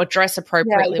stupid, or dress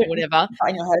appropriately or whatever.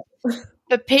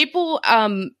 But people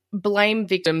blame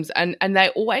victims and they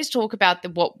always talk about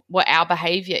what our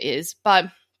behaviour is,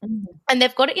 but and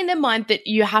they've got it in their mind that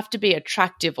you have to be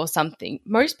attractive or something.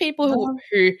 Most people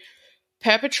who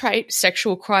perpetrate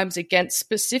sexual crimes against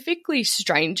specifically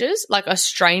strangers, like a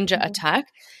stranger attack,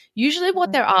 usually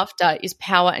what they're after is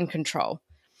power and control.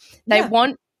 They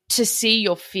want to see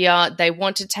your fear. They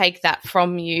want to take that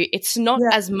from you. It's not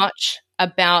as much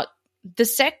about the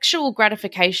sexual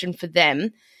gratification for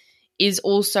them is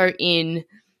also in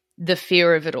the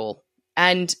fear of it all.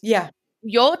 And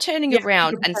you're turning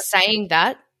around 100%. And saying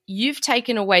that you've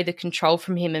taken away the control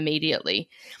from him immediately.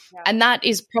 And that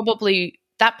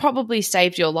probably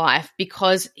saved your life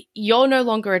because you're no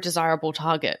longer a desirable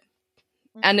target.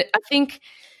 And I think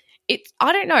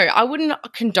I don't know, I wouldn't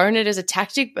condone it as a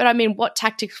tactic, but I mean, what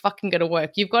tactic's fucking going to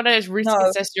work? You've got to risk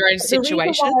assess your own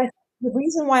situation. The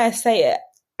reason why I say it,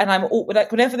 and I'm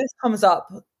like, whenever this comes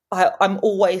up, I'm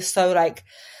always so like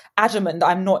adamant that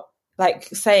I'm not like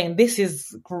saying this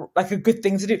is like a good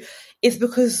thing to do, is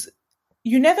because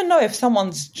you never know if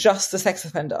someone's just a sex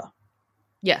offender.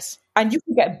 Yes. And you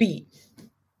could get beat.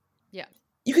 Yeah.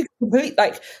 You could completely,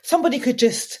 like, somebody could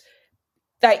just,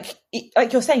 like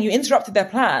you're saying, you interrupted their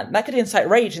plan. That could incite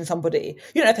rage in somebody.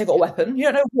 You don't know if they've got a weapon. You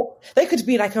don't know what. They could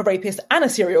be like a rapist and a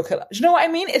serial killer. Do you know what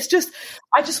I mean? It's just,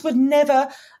 I just would never,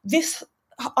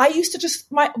 I used to just,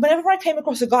 whenever I came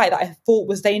across a guy that I thought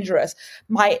was dangerous,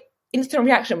 my instant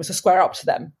reaction was to square up to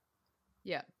them.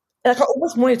 Yeah. Like I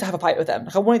almost wanted to have a fight with them.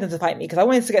 Like I wanted them to fight me because I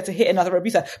wanted to get to hit another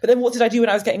abuser. But then what did I do when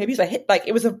I was getting abused? I hit, like,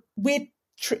 it was a weird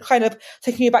kind of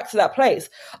taking me back to that place.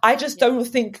 I just don't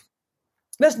think,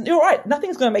 you're right,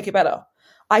 nothing's going to make it better.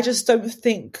 I just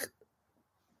think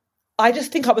I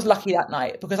was lucky that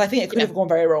night because I think it could have gone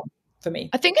very wrong for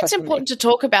me. I think it's important to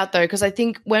talk about though, because I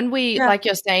think when we, like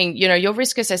you're saying, you know, you're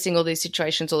risk assessing all these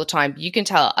situations all the time. You can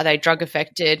tell, are they drug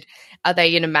affected? Are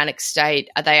they in a manic state?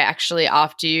 Are they actually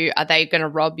after you? Are they going to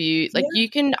rob you? Like you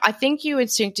can, I think you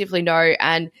instinctively know.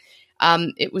 And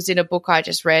it was in a book I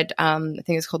just read. I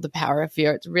think it's called The Power of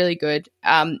Fear. It's really good.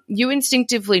 You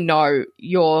instinctively know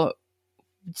your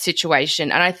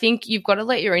situation. And I think you've got to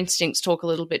let your instincts talk a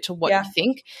little bit to what you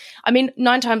think. I mean,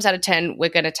 9 times out of 10,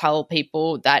 we're going to tell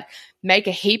people that make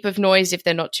a heap of noise if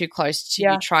they're not too close to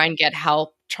you, try and get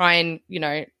help, try and, you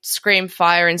know, scream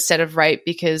fire instead of rape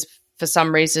because for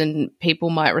some reason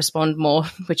people might respond more,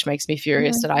 which makes me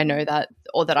furious that I know that,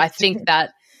 or that I think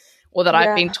that, or that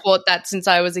I've been taught that since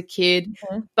I was a kid.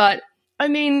 But I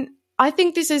mean, I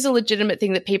think this is a legitimate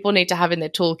thing that people need to have in their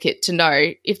toolkit to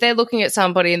know if they're looking at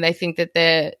somebody and they think that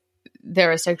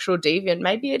they're a sexual deviant,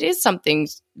 maybe it is something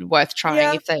worth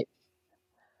trying if they,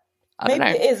 I don't know.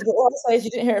 Maybe it is, but what I say is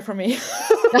you didn't hear it from me.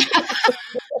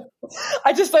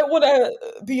 I just don't want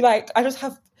to be like, I just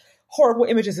have horrible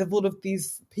images of all of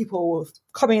these people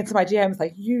coming into my DMs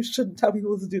like, you shouldn't tell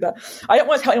people to do that. I don't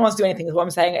want to tell anyone to do anything is what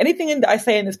I'm saying. Anything that I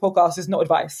say in this podcast is not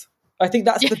advice. I think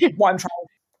that's what I'm trying.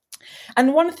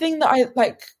 And one thing that I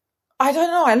like, I don't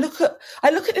know, I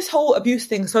look at this whole abuse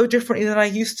thing so differently than I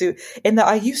used to, in that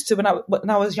I used to, when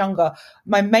I was younger,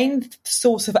 my main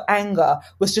source of anger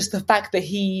was just the fact that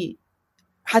he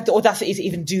had the audacity to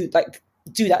even do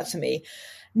that to me.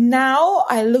 Now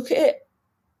I look at it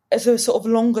as a sort of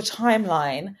longer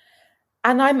timeline,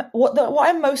 and what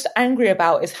I'm most angry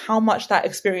about is how much that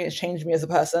experience changed me as a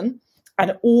person,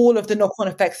 and all of the knock-on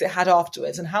effects it had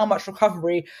afterwards, and how much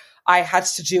recovery I had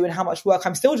to do and how much work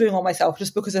I'm still doing on myself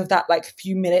just because of that like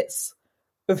few minutes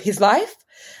of his life,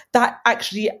 that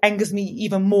actually angers me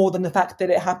even more than the fact that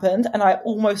it happened. And I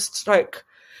almost like,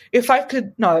 if I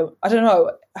could, no, I don't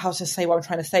know how to say what I'm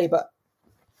trying to say, but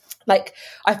like,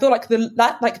 I feel like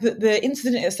the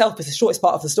incident itself is the shortest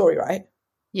part of the story, right?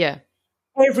 Yeah.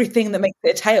 Everything that makes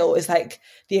it a tale is like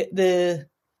the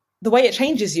way it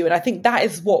changes you. And I think that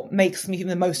is what makes me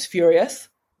the most furious,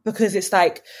 because it's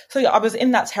like, so I was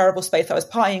in that terrible space. I was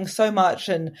partying so much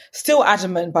and still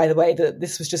adamant, by the way, that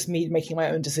this was just me making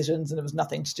my own decisions and it was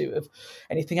nothing to do with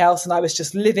anything else. And I was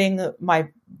just living my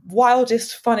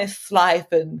wildest, funnest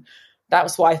life. And that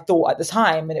was what I thought at the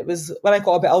time. And it was when I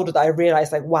got a bit older that I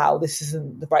realized like, wow, this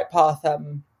isn't the right path.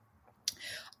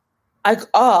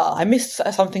 I missed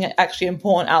something actually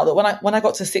important out, that when I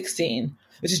got to 16,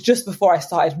 which is just before I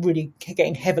started really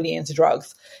getting heavily into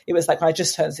drugs, it was like when I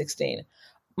just turned 16,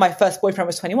 my first boyfriend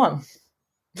was 21.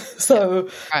 So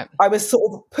right. I was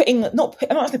sort of I'm not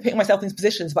actually putting myself in these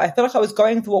positions, but I felt like I was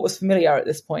going for what was familiar at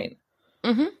this point.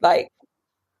 Mm-hmm. Like,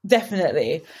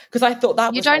 definitely. Because I thought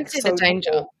that you was don't like, see so the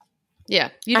danger. cool. Yeah,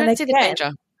 you don't see the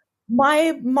danger.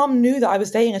 My mum knew that I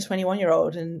was dating a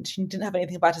 21-year-old and she didn't have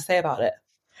anything bad to say about it.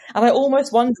 And I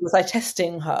almost wondered, was I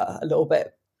testing her a little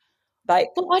bit? Like,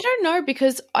 well, I don't know,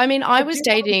 because I mean, I was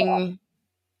dating.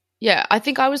 Yeah, I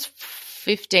think I was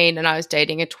 15 and I was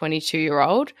dating a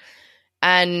 22-year-old,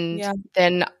 and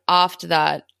then after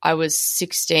that, I was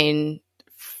 16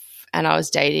 and I was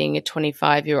dating a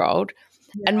 25-year-old,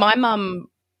 and my mum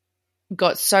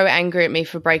got so angry at me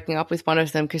for breaking up with one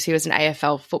of them because he was an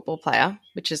AFL football player,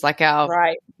 which is like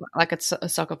like a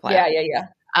soccer player. Yeah.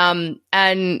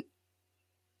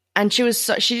 And she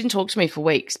didn't talk to me for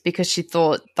weeks because she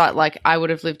thought that like I would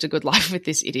have lived a good life with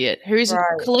this idiot who's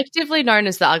collectively known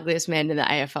as the ugliest man in the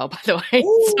AFL, by the way.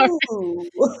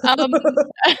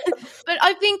 But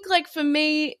I think like for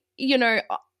me, you know,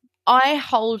 I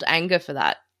hold anger for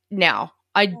that now.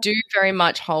 I do very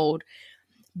much hold,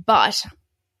 but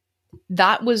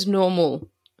that was normal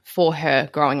for her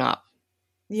growing up.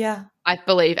 Yeah. I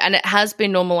believe. And it has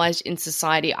been normalized in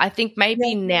society. I think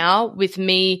maybe now with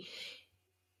me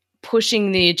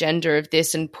pushing the agenda of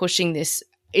this and pushing this,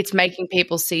 it's making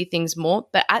people see things more.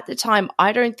 But at the time,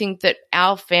 I don't think that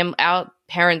our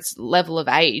parents' level of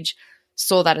age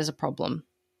saw that as a problem.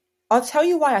 I'll tell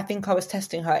you why I think I was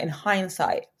testing her in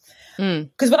hindsight.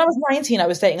 Because when I was 19, I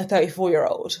was dating a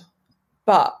 34-year-old.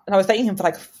 And I was dating him for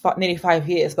like nearly 5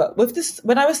 years. But with this,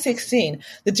 when I was 16,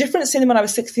 the difference in when I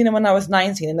was 16 and when I was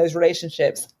 19 in those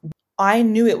relationships, I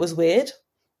knew it was weird.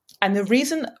 And the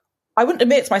reason, I wouldn't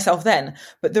admit it to myself then,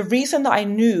 but the reason that I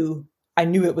knew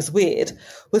it was weird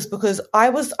was because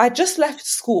I just left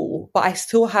school, but I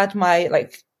still had my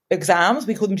like exams.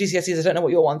 We called them GCSEs. I don't know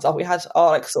what your ones are. We had our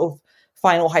like sort of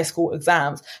final high school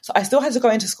exams. So I still had to go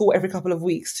into school every couple of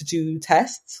weeks to do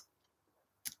tests.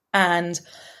 And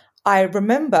I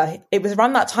remember it was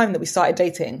around that time that we started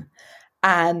dating.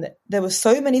 And there were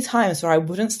so many times where I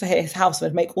wouldn't stay at his house and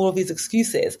would make all of these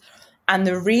excuses. And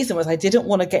the reason was I didn't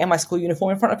want to get in my school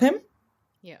uniform in front of him.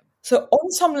 Yeah. So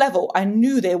on some level, I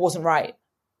knew that it wasn't right.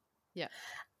 Yeah.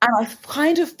 And I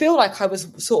kind of feel like I was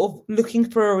sort of looking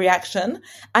for a reaction.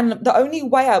 And the only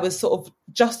way I was sort of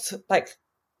just like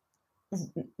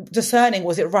discerning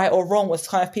was it right or wrong was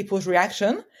kind of people's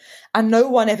reaction. And no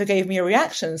one ever gave me a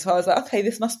reaction. So I was like, okay,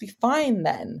 this must be fine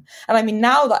then. And I mean,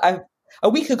 now that a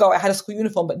week ago I had a school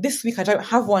uniform, but this week I don't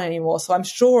have one anymore. So I'm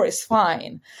sure it's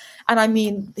fine. And I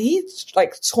mean, he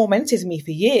like tormented me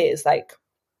for years. Like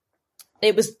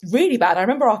it was really bad. I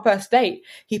remember our first date,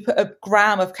 he put a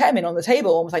gram of ketamine on the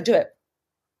table and was like, do it.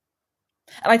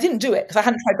 And I didn't do it because I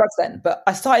hadn't tried drugs then, but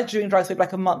I started doing drugs with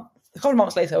like a couple of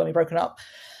months later when we broken up.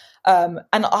 And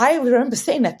I remember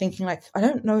sitting there thinking like, I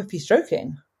don't know if he's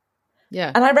joking.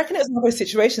 Yeah. And I reckon it was one of those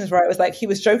situations where it was like, he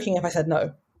was joking if I said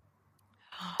no.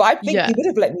 But I think he would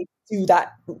have let me do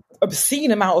that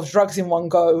obscene amount of drugs in one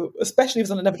go, especially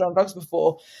if I've never done drugs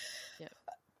before. Yeah.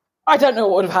 I don't know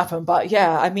what would have happened, but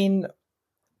yeah, I mean,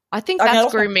 I think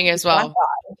that's grooming as well.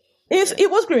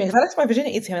 It was grooming because I left my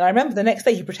virginity to him, and I remember the next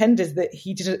day he pretended that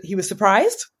he was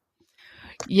surprised.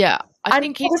 Yeah, I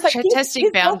think he's like,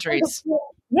 testing boundaries.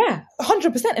 Yeah,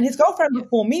 100%. And his girlfriend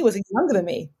before me was younger than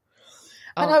me,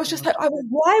 and I was just like,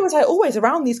 why was I always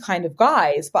around these kind of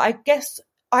guys? But I guess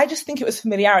I just think it was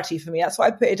familiarity for me. That's what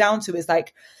I put it down to. Is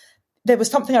like there was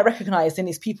something I recognized in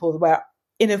these people where,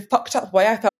 in a fucked up way,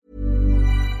 I felt.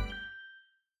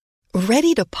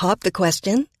 Ready to pop the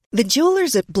question? The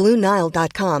jewelers at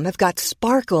BlueNile.com have got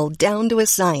sparkle down to a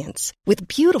science with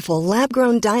beautiful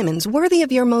lab-grown diamonds worthy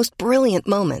of your most brilliant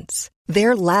moments.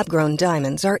 Their lab-grown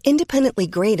diamonds are independently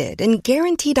graded and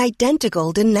guaranteed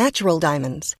identical to natural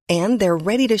diamonds. And they're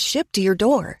ready to ship to your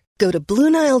door. Go to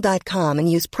BlueNile.com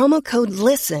and use promo code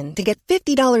LISTEN to get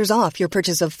 $50 off your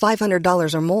purchase of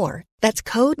 $500 or more. That's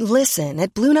code LISTEN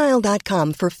at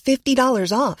BlueNile.com for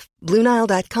 $50 off.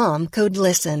 BlueNile.com, code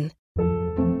LISTEN.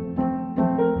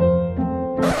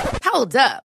 Hold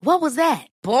up. What was that?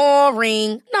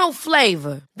 Boring. No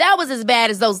flavor. That was as bad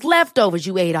as those leftovers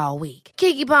you ate all week.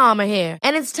 Keke Palmer here,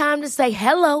 and it's time to say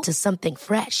hello to something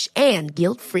fresh and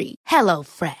guilt-free. Hello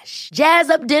Fresh. Jazz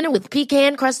up dinner with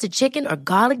pecan-crusted chicken or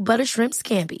garlic butter shrimp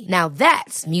scampi. Now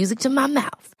that's music to my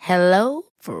mouth. Hello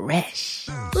Fresh.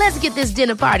 Let's get this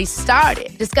dinner party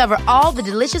started. Discover all the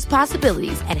delicious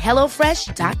possibilities at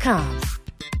HelloFresh.com.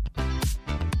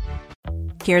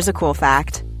 Here's a cool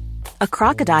fact. A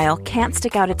crocodile can't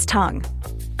stick out its tongue.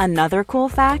 Another cool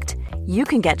fact, you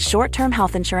can get short-term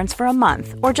health insurance for a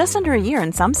month or just under a year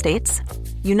in some states.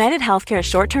 United Healthcare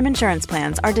short-term insurance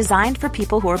plans are designed for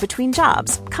people who are between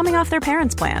jobs, coming off their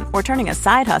parents' plan, or turning a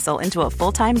side hustle into a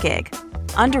full-time gig.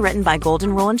 Underwritten by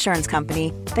Golden Rule Insurance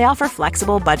Company, they offer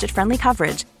flexible, budget-friendly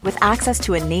coverage with access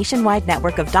to a nationwide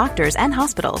network of doctors and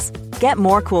hospitals. Get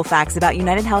more cool facts about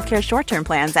United Healthcare short-term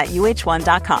plans at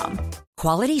uh1.com.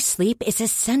 Quality sleep is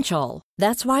essential.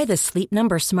 That's why the Sleep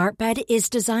Number Smart Bed is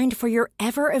designed for your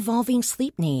ever-evolving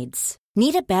sleep needs.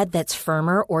 Need a bed that's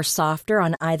firmer or softer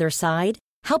on either side?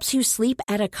 Helps you sleep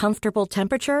at a comfortable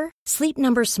temperature? Sleep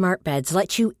Number Smart Beds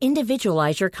let you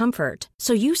individualize your comfort,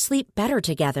 so you sleep better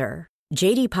together.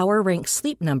 J.D. Power ranks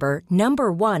Sleep Number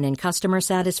number 1 in customer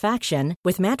satisfaction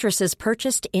with mattresses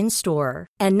purchased in-store.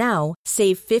 And now,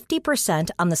 save 50%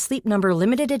 on the Sleep Number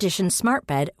Limited Edition Smart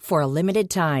Bed for a limited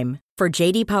time. For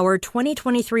J.D. Power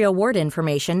 2023 award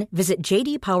information, visit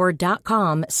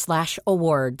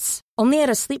jdpower.com/awards. Only at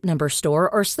a Sleep Number store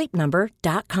or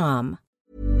sleepnumber.com.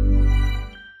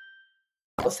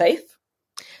 Safe.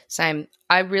 Same.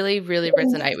 I really, really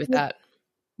resonate with that.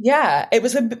 Yeah, it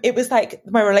was like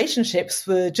my relationships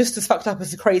were just as fucked up as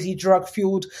the crazy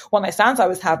drug-fueled one-night stands I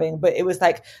was having. But it was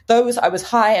like those, I was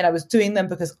high and I was doing them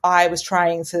because I was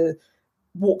trying to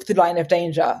walk the line of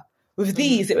danger. With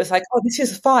these, it was like, oh, this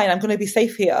is fine. I'm going to be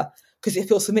safe here because it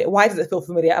feels familiar. Why does it feel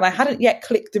familiar? And I hadn't yet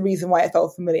clicked the reason why it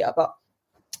felt familiar. But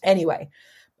anyway,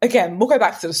 again, we'll go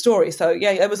back to the story. So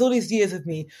yeah, there was all these years of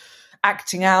me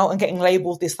acting out and getting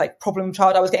labeled this like problem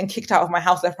child. I was getting kicked out of my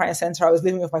house left, right, and center. I was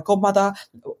living with my godmother,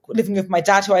 living with my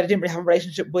dad, who I didn't really have a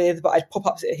relationship with, but I'd pop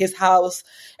up at his house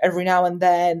every now and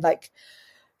then. Like,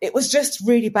 it was just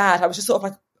really bad. I was just sort of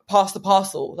like past the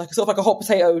parcel, like sort of like a hot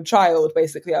potato child,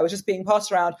 basically. I was just being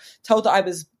passed around, told that I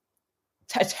was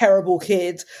a terrible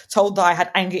kid, told that I had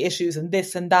anger issues and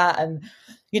this and that. And,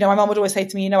 you know, my mum would always say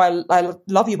to me, you know, I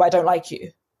love you, but I don't like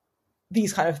you.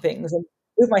 These kind of things. And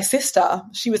with my sister,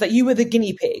 she was like, you were the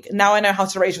guinea pig. Now I know how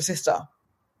to raise your sister.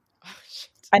 Oh, shit.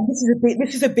 And this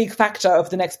is a big factor of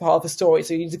the next part of the story.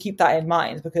 So you need to keep that in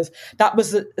mind, because that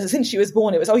was, since she was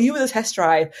born, it was, oh, you were the test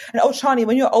drive. And oh, Chani,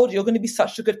 when you're older, you're going to be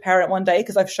such a good parent one day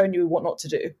because I've shown you what not to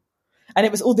do. And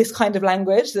it was all this kind of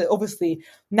language that obviously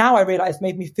now I realize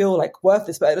made me feel like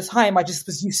worthless. But at the time, I just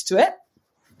was used to it.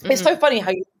 Mm-hmm. It's so funny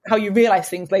how you realize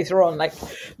things later on. Like,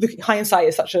 look, hindsight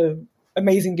is such a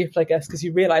amazing gift, I guess, because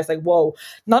you realize like, whoa,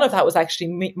 none of that was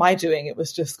actually my doing. It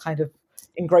was just kind of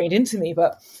ingrained into me.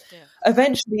 But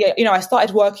eventually, you know, I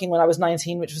started working when I was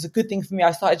 19, which was a good thing for me.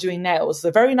 I started doing nails.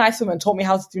 A very nice woman taught me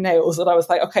how to do nails, and I was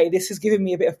like, okay, this has given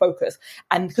me a bit of focus.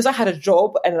 And because I had a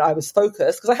job and I was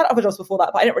focused, because I had other jobs before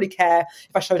that, but I didn't really care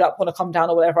if I showed up on a come down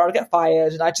or whatever, I would get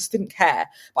fired, and I just didn't care.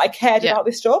 But I cared about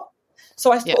this job.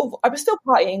 So I was still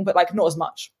partying, but like not as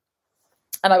much.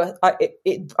 And I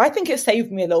think it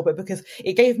saved me a little bit because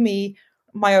it gave me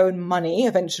my own money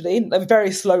eventually,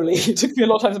 very slowly. It took me a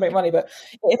lot of time to make money, but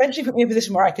it eventually put me in a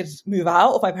position where I could move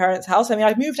out of my parents' house. I mean,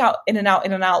 I'd moved out in and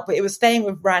out, but it was staying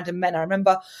with random men. I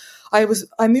remember I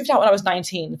moved out when I was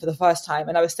 19 for the first time,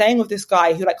 and I was staying with this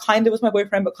guy who like kind of was my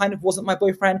boyfriend, but kind of wasn't my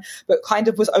boyfriend, but kind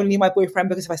of was only my boyfriend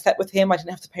because if I slept with him, I didn't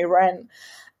have to pay rent.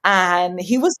 And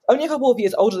he was only a couple of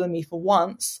years older than me for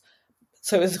once.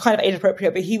 So it was kind of age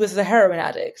appropriate, but he was a heroin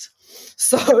addict.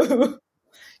 So,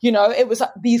 you know, it was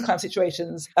these kind of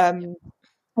situations.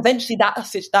 Eventually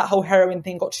that whole heroin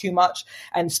thing got too much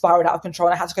and spiraled out of control,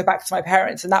 and I had to go back to my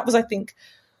parents. And that was, I think,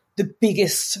 the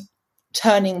biggest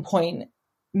turning point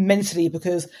mentally,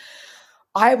 because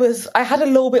I had a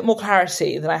little bit more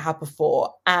clarity than I had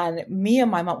before. And me and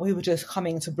my mum, we were just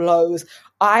coming to blows.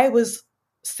 I was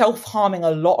self-harming a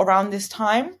lot around this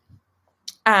time.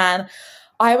 And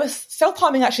I was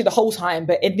self-harming actually the whole time,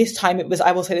 but in this time it was,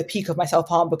 I will say, the peak of my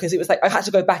self-harm, because it was like I had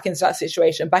to go back into that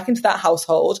situation, back into that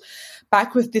household,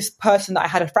 back with this person that I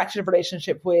had a fractured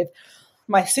relationship with.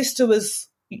 My sister was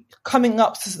coming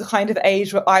up to the kind of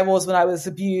age where I was when I was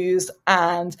abused,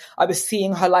 and I was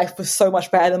seeing her life was so much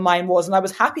better than mine was, and I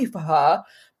was happy for her,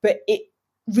 but it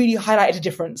really highlighted a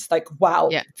difference. Like, wow,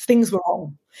 things were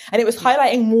wrong. And it was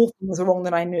highlighting more things were wrong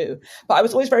than I knew. But I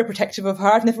was always very protective of her.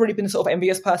 I've never really been a sort of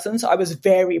envious person, so I was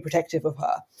very protective of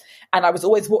her. And I was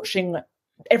always watching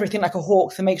everything like a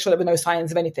hawk to make sure there were no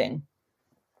signs of anything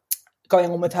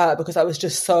going on with her, because I was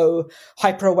just so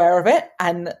hyper aware of it.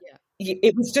 And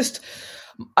it was just...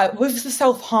 with the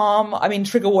self-harm, I mean,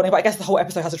 trigger warning, but I guess the whole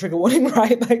episode has a trigger warning,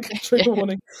 right? Like, trigger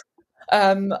warning.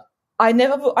 I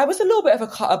was a little bit of a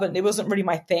cutter, but it wasn't really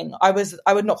my thing. I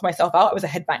would knock myself out. I was a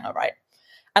headbanger, right?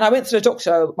 And I went to the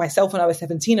doctor myself when I was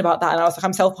 17 about that. And I was like,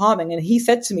 I'm self-harming. And he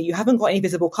said to me, you haven't got any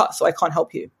visible cuts, so I can't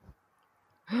help you.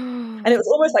 And it was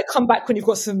almost like, come back when you've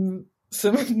got some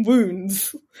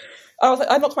wounds. I was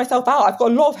like, I knocked myself out. I've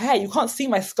got a lot of hair. You can't see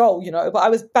my skull, you know, but I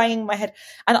was banging my head,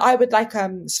 and I would like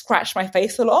scratch my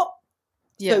face a lot.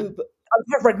 Yeah. So I would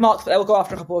have red marks, but they would go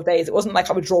after a couple of days. It wasn't like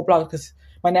I would draw blood because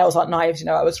my nails aren't knives, you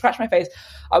know. I would scratch my face.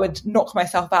 I would knock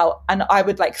myself out, and I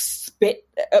would like spit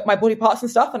at my body parts and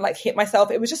stuff and like hit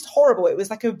myself. It was just horrible. It was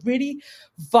like a really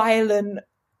violent,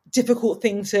 difficult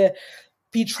thing to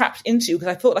be trapped into, because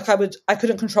I felt like I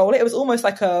couldn't control it. It was almost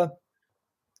like I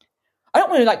don't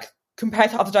want to like compare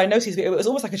to other diagnoses, but it was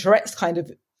almost like a Tourette's kind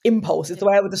of impulse is the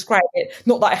way I would describe it.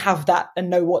 Not that I have that and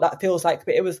know what that feels like,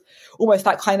 but it was almost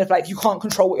that kind of like, you can't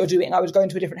control what you're doing. I would go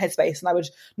into a different headspace and I would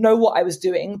know what I was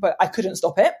doing, but I couldn't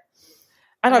stop it.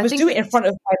 And I was doing it in front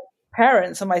of my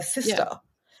parents and my sister,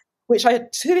 which to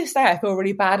this day, I feel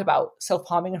really bad about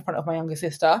self-harming in front of my younger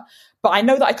sister. But I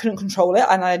know that I couldn't control it,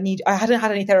 and I hadn't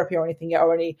had any therapy or anything yet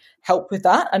or any help with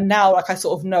that. And now like I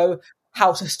sort of know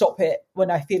how to stop it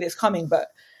when I feel it's coming. But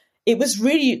it was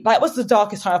really, that was the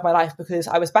darkest time of my life, because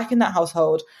I was back in that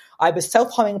household. I was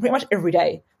self-harming pretty much every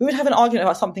day. We would have an argument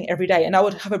about something every day, and I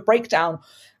would have a breakdown,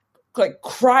 like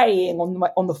crying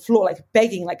on the floor, like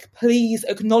begging, like, please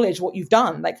acknowledge what you've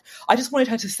done. Like, I just wanted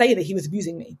her to say that he was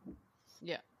abusing me.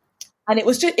 Yeah. And it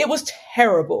was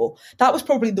terrible. That was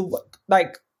probably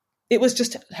it was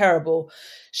just terrible.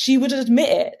 She would admit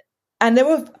it. And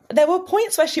there were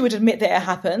points where she would admit that it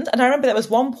happened. And I remember there was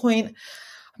one point,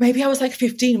 maybe I was like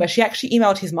 15, where she actually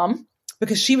emailed his mum,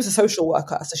 because she was a social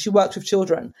worker. So she worked with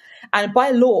children. And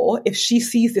by law, if she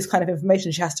sees this kind of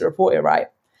information, she has to report it, right?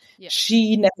 Yeah.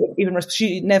 She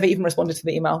never even responded to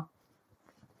the email.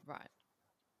 Right.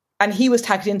 And he was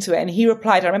tagged into it, and he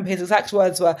replied, I remember his exact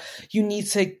words were, you need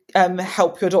to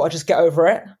help your daughter just get over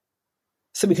it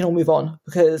so we can all move on,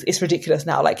 because it's ridiculous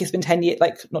now. Like, it's been 10 years,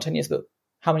 like not 10 years, but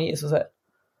how many years was it?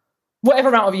 Whatever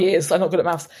amount of years, I'm not good at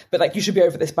maths, but like, you should be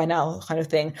over this by now, kind of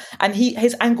thing. And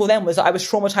his angle then was that I was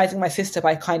traumatizing my sister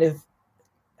by kind of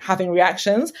having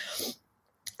reactions.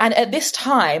 And at this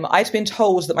time, I'd been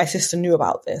told that my sister knew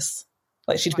about this.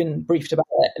 Like, she'd been briefed about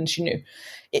it and she knew.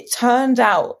 It turned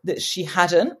out that she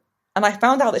hadn't. And I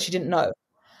found out that she didn't know.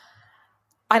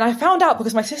 And I found out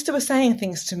because my sister was saying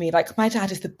things to me like, my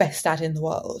dad is the best dad in the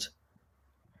world.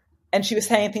 And she was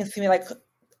saying things to me like,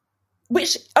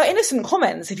 which are innocent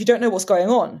comments if you don't know what's going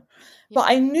on. Yeah. But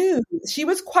I knew she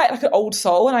was quite like an old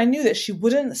soul, and I knew that she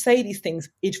wouldn't say these things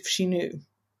if she knew.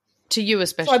 To you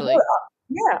especially. So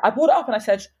I brought it up and I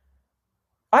said,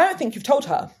 I don't think you've told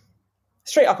her.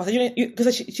 Straight up, I said,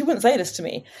 because she wouldn't say this to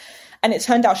me. And it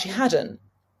turned out she hadn't.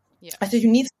 Yeah. I said,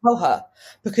 you need to tell her,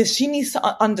 because she needs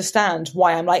to understand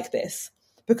why I'm like this.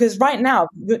 Because right now,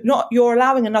 you're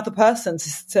allowing another person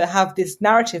to have this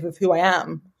narrative of who I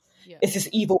am. Yeah. It's this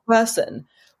evil person.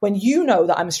 When you know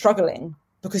that I'm struggling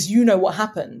because you know what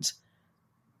happened,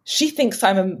 she thinks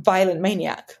I'm a violent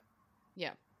maniac.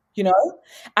 Yeah. You know?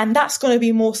 And that's going to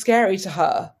be more scary to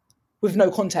her with no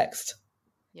context.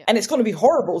 Yeah. And it's going to be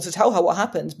horrible to tell her what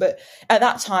happened. But at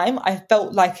that time, I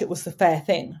felt like it was the fair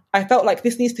thing. I felt like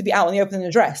this needs to be out in the open and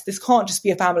addressed. This can't just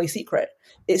be a family secret.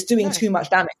 It's doing too much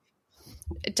damage.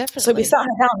 Definitely. So we sat her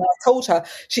down and I told her,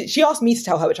 she asked me to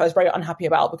tell her, which I was very unhappy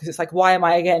about, because it's like, why am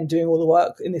I again doing all the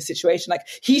work in this situation? Like,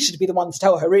 he should be the one to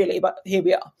tell her, really, but here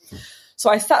we are. So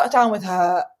I sat down with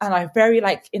her, and I very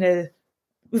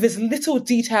with as little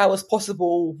detail as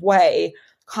possible way,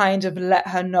 kind of let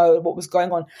her know what was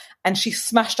going on. And she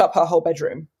smashed up her whole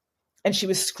bedroom, and she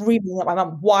was screaming at my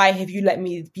mum, why have you let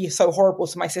me be so horrible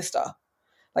to my sister?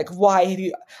 Like, why have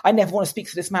you, I never want to speak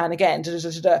to this man again.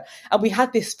 And we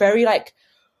had this very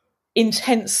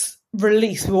intense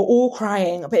release. We were all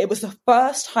crying, but it was the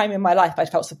first time in my life I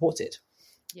felt supported.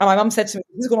 Yeah. And my mum said to me,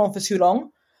 this has gone on for too long.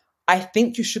 I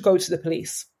think you should go to the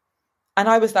police. And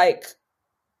I was like,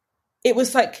 it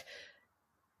was like,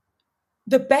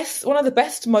 one of the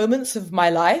best moments of my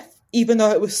life, even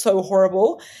though it was so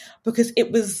horrible, because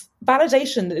it was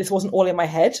validation that this wasn't all in my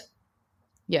head.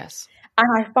 Yes. And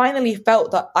I finally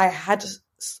felt that I had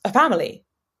a family.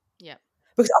 Yeah.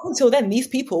 Because up until then, these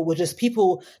people were just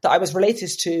people that I was related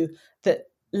to that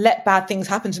let bad things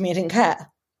happen to me and didn't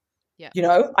care. Yeah. You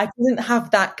know, I didn't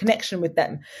have that connection with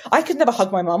them. I could never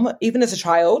hug my mum, even as a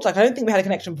child. Like, I don't think we had a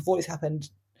connection before this happened.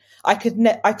 I couldn't.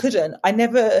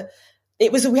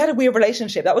 We had a weird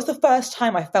relationship. That was the first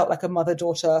time I felt like a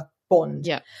mother-daughter bond.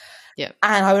 Yeah. Yeah.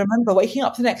 And I remember waking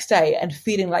up the next day and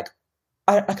feeling like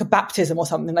a baptism or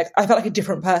something. Like, I felt like a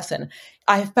different person.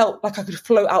 I felt like I could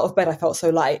float out of bed. I felt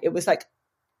so light. It was like,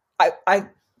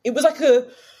 it was like a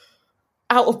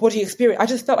out of body experience. I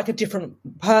just felt like a different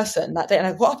person that day. And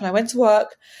I got up and I went to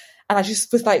work and I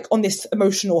just was like on this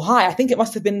emotional high. I think it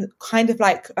must have been kind of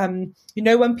like, you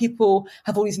know, when people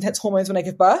have all these intense hormones when they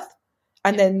give birth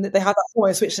and then they have that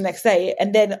hormone switch the next day.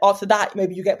 And then after that,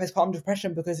 maybe you get postpartum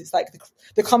depression because it's like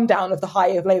the come down of the high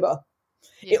of labor.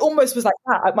 Yeah. It almost was like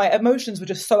that. My emotions were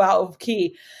just so out of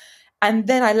key. And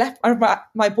then I left. I remember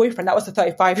my boyfriend, that was the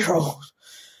 35-year-old.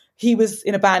 He was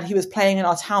in a band. He was playing in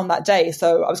our town that day.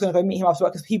 So I was going to go meet him after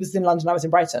work because he was in London. I was in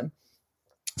Brighton.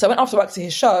 So I went after work to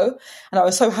his show and I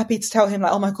was so happy to tell him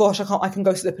like, oh my gosh, I can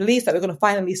go to the police. Like, we're going to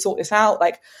finally sort this out.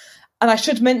 Like, and I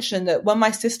should mention that when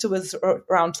my sister was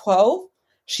around 12,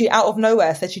 she out of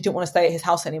nowhere said she didn't want to stay at his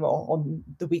house anymore on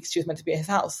the weeks she was meant to be at his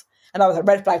house. And I was like,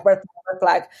 red flag, red flag, red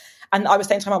flag. And I was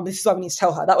saying to my mum, this is why we need to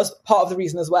tell her. That was part of the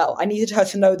reason as well. I needed her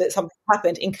to know that something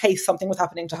happened in case something was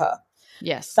happening to her.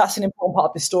 Yes. That's an important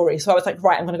part of this story. So I was like,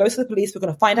 right, I'm going to go to the police. We're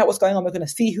going to find out what's going on. We're going to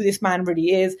see who this man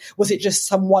really is. Was it just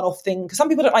some one-off thing? Because some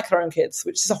people don't like their own kids,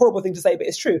 which is a horrible thing to say, but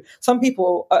it's true. Some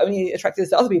people are only attracted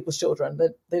to other people's children.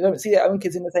 They don't see their own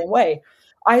kids in the same way.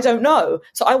 I don't know.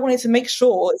 So I wanted to make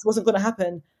sure this wasn't going to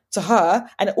happen to her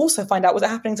and also find out was it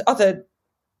happening to other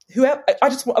whoever. I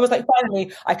was like,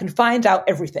 finally, I can find out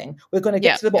everything. We're going to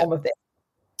get to the bottom of this.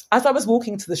 As I was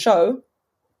walking to the show,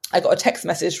 I got a text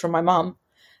message from my mum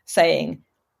saying,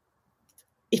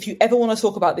 if you ever want to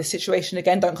talk about this situation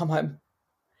again, don't come home.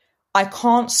 I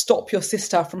can't stop your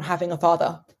sister from having a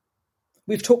father.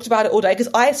 We've talked about it all day because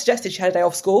I suggested she had a day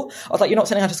off school. I was like, you're not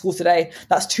sending her to school today.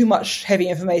 That's too much heavy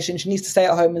information. She needs to stay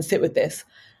at home and sit with this.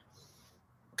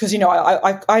 Because, you know,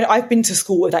 I've been to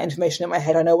school with that information in my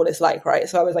head. I know what it's like, right?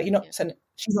 So I was like,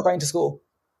 she's not going to school.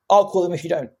 I'll call them if you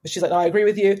don't. But she's like, no, I agree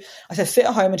with you. I said, sit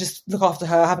at home and just look after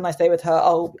her. Have a nice day with her.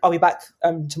 I'll be back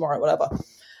tomorrow, whatever.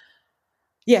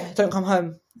 Yeah, don't come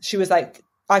home. She was like,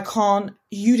 I can't,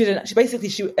 you didn't.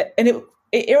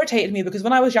 It irritated me because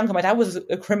when I was younger, my dad was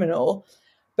a criminal,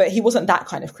 but he wasn't that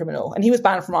kind of criminal. And he was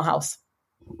banned from our house.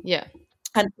 Yeah.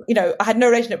 And, you know, I had no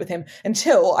relationship with him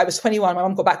until I was 21. My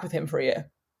mum got back with him for a year.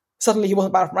 Suddenly he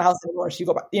wasn't banned from our house anymore. And she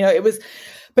got back, you know, it was,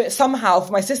 but somehow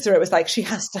for my sister, it was like, she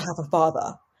has to have a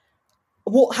father.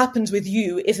 What happens with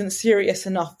you isn't serious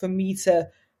enough for me to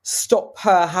stop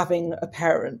her having a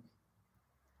parent.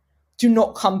 Do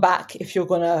not come back if you're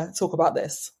going to talk about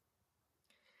this.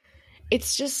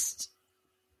 It's just,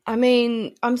 I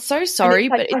mean, I'm so sorry,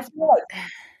 like, but I feel like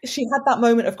she had that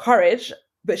moment of courage,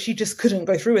 but she just couldn't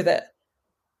go through with it.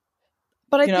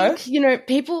 But I think, you know,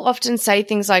 people often say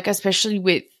things like, especially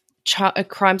with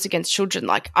crimes against children,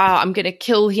 like, I'm going to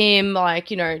kill him,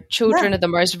 like, you know, children are the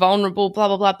most vulnerable, blah,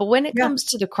 blah, blah. But when it comes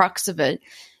to the crux of it,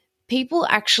 people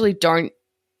actually don't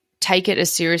take it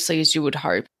as seriously as you would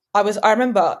hope. I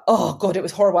remember, oh God, it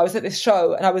was horrible. I was at this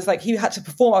show and I was like, he had to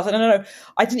perform. I was like, no.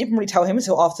 I didn't even really tell him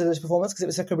until after the performance because it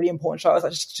was like a really important show. I was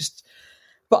like, just.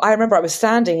 But I remember I was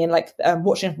standing in like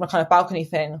watching from a kind of balcony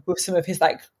thing with some of his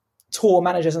like tour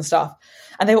managers and stuff.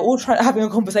 And they were all having a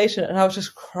conversation and I was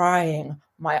just crying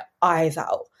my eyes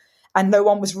out. And no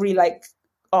one was really like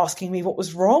asking me what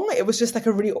was wrong. It was just like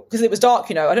because it was dark,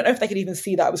 you know. I don't know if they could even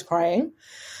see that I was crying.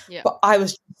 Yeah. But I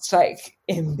was just like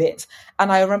in bits.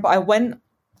 And I remember I went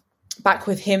back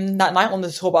with him that night on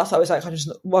the tour bus. I was like, I'll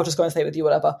just go and stay with you,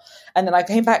 whatever. And then I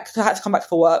came back. I had to come back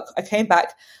for work. I came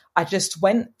back. I just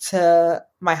went to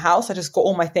my house. I just got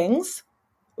all my things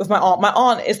with my aunt. My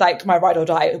aunt is like my ride or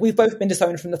die. We've both been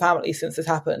disowned from the family since this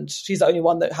happened. She's the only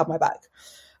one that had my back.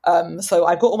 So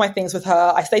I got all my things with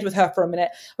her. I stayed with her for a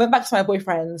minute, went back to my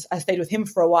boyfriend's. I stayed with him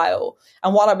for a while.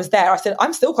 And while I was there, I said,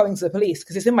 I'm still going to the police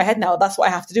because it's in my head now. That's what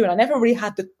I have to do. And I never really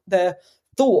had the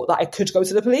thought that I could go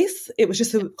to the police. It was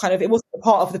just it wasn't a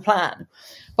part of the plan.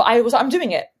 But I'm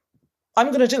doing it. I'm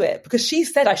going to do it because she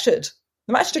said I should.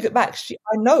 No matter she took it back,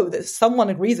 I know that someone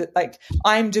agrees that like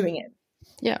I'm doing it.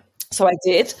 Yeah. So I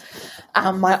did.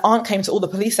 My aunt came to all the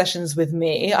police sessions with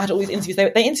me. I had all these interviews.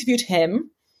 They interviewed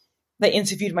him. they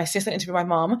interviewed my sister, interviewed my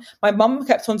mum. My mum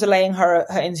kept on delaying her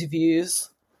interviews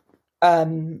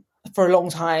for a long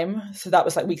time. So that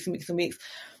was like weeks and weeks and weeks.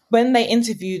 When they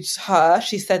interviewed her,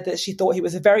 she said that she thought he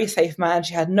was a very safe man.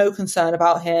 She had no concern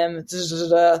about him.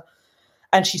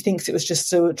 And she thinks it was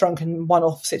just a drunken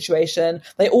one-off situation.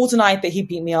 They all denied that he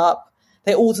beat me up.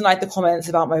 They all denied the comments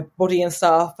about my body and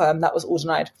stuff. That was all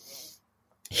denied.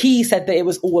 He said that it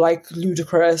was all like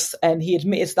ludicrous, and he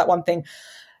admitted to that one thing.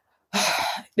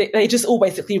 They just all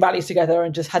basically rallied together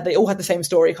and they all had the same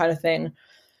story kind of thing.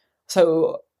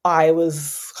 So I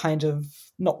was kind of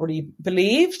not really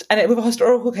believed. And with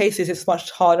historical cases, it's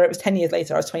much harder. It was 10 years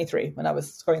later. I was 23 when I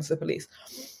was going to the police.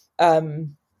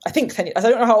 I think 10 years. I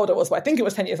don't know how old I was, but I think it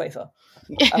was 10 years later.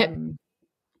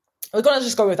 We're going to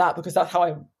just go with that because that's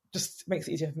how just makes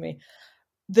it easier for me.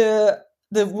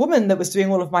 The woman that was doing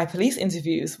all of my police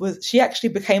interviews she actually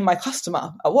became my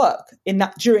customer at work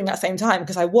during that same time,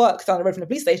 because I worked down the road from the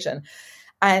police station.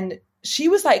 And she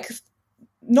was like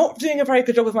not doing a very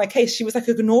good job with my case. She was like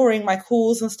ignoring my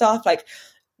calls and stuff, like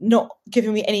not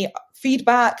giving me any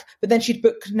feedback, but then she'd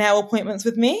book nail appointments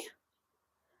with me.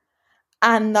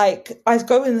 And like, I'd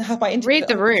go and have my interview. Read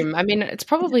the room. I mean, it's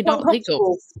probably not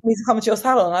legal for me to come to your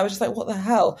salon. And I was just like, what the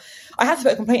hell? I had to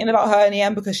put a complaint in about her in the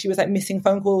end because she was like missing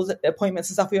phone calls, appointments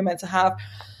and stuff we were meant to have.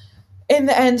 In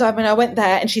the end, I went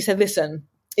there and she said, listen,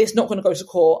 it's not going to go to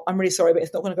court. I'm really sorry, but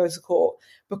it's not going to go to court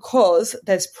because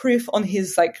there's proof on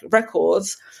his like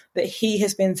records that he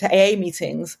has been to AA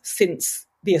meetings since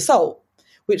the assault,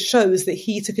 which shows that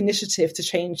he took initiative to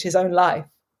change his own life.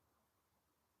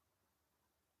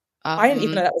 I didn't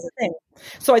even know that was a thing.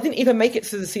 So I didn't even make it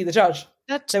to see the judge.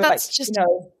 That's like, just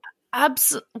what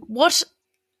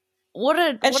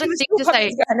a thing to say.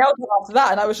 To get her nails done after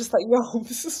that, and I was just like, yo,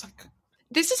 this is like...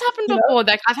 This has happened before.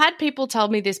 Like, I've had people tell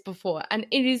me this before, and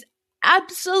it is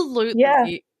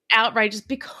absolutely outrageous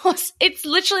because it's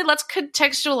literally, let's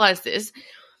contextualize this.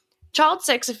 Child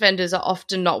sex offenders are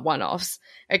often not one-offs,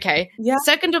 okay? Yeah.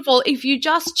 Second of all, if you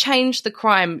just change the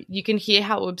crime, you can hear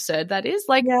how absurd that is.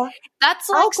 Like, that's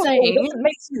like alcohol saying... doesn't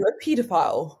make you a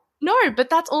paedophile. No, but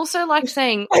that's also like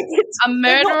saying a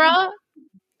murderer...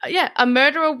 a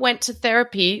murderer went to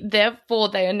therapy, therefore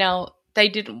they've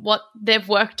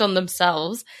worked on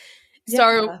themselves.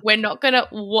 So we're not going to...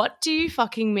 What do you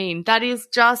fucking mean? That is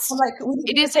just...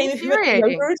 it is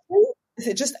infuriating. Is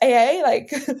it just AA?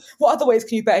 Like, what other ways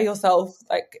can you better yourself?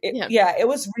 Like, it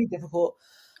was really difficult.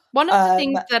 One of the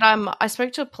things that I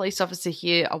spoke to a police officer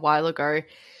here a while ago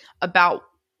about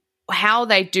how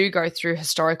they do go through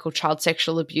historical child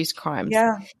sexual abuse crimes.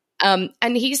 Yeah.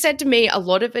 And he said to me, a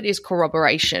lot of it is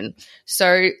corroboration.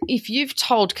 So if you've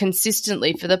told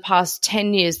consistently for the past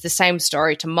 10 years the same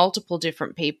story to multiple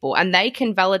different people, and they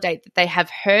can validate that they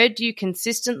have heard you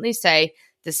consistently say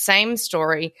the same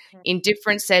story in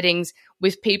different settings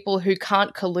with people who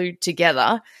can't collude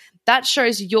together, that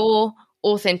shows your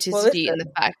authenticity in the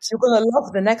fact. You're going to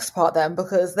love the next part then,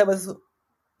 because there was,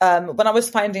 when I was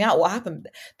finding out what happened,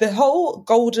 the whole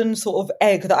golden sort of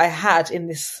egg that I had in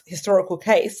this historical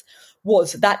case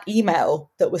was that email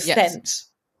that was sent,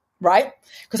 right?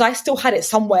 Because I still had it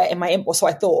somewhere in my inbox, so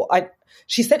I thought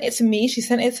she sent it to me, she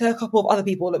sent it to a couple of other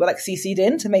people that were like CC'd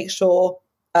in to make sure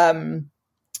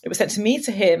it was sent to me,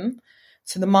 to him,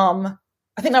 to the mum.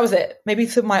 I think that was it. Maybe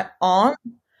to my aunt.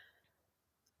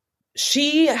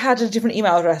 She had a different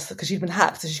email address because she'd been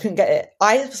hacked, so she couldn't get it.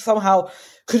 I somehow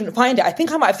couldn't find it. I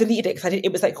think I might have deleted it because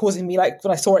it was like causing me, like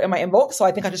when I saw it in my inbox. So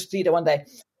I think I just deleted it one day.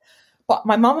 But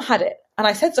my mum had it. And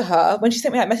I said to her, when she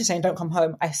sent me that message saying, don't come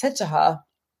home, I said to her,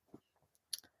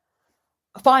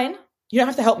 fine, you don't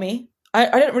have to help me. I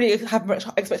don't really have much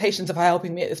expectations of her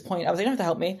helping me at this point. I was like, you don't have to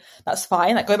help me. That's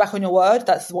fine. Like, go back on your word.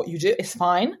 That's what you do. It's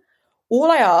fine.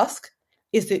 All I ask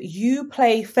is that you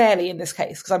play fairly in this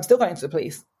case, because I'm still going to the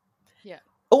police. Yeah.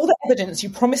 All the evidence you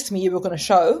promised me you were going to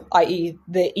show, i.e.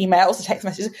 the emails, the text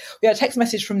messages. We had a text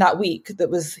message from that week that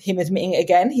was him admitting it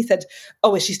again. He said,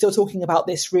 oh, is she still talking about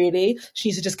this really? She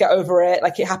needs to just get over it.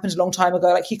 Like, it happened a long time ago.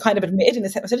 Like, he kind of admitted in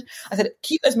this text message. I said,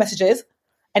 keep those messages.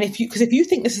 And if you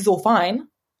think this is all fine,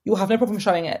 you'll have no problem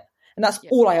showing it. And that's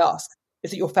all I ask,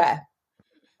 is that you're fair.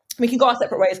 We can go our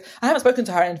separate ways. I haven't spoken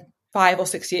to her in 5 or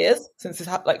 6 years since this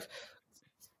happened. Like,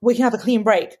 we can have a clean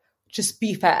break. Just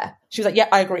be fair. She was like, yeah,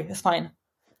 I agree. It's fine.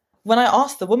 When I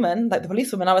asked the woman, like the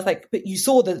police woman, I was like, but you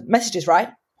saw the messages, right?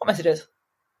 What messages?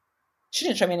 She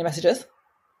didn't show me any messages.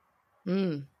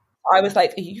 I was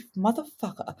like, you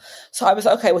motherfucker. So I was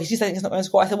like, okay, well, she's saying it's not going to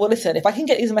score. I said, well, listen, if I can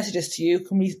get these messages to you,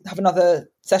 can we have another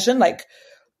session? Like,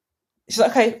 she's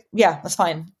like, okay, yeah, that's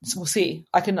fine. So we'll see.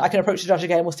 I can approach the judge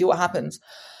again. We'll see what happens.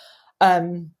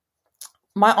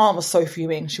 my aunt was so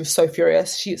fuming. She was so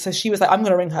furious. So she was like, I'm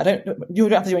going to ring her. You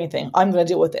don't have to do anything. I'm going to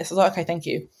deal with this. I was like, okay, thank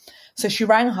you. So she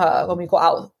rang her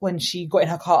when she got in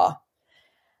her car.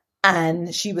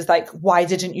 And she was like, why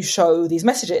didn't you show these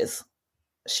messages?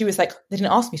 She was like, they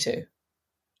didn't ask me to.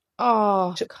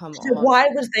 Oh, come on. Why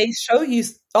would they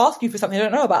ask you for something they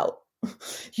don't know about?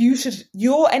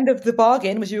 Your end of the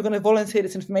bargain was you were going to volunteer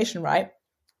this information, right?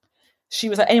 She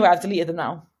was like, anyway, I've deleted them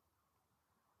now.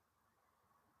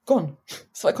 Gone.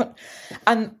 So I couldn't.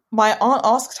 And my aunt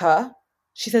asked her,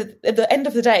 she said, at the end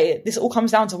of the day, this all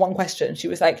comes down to one question. She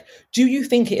was like, do you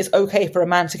think it is okay for a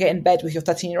man to get in bed with your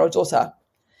 13-year-old daughter?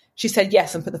 She said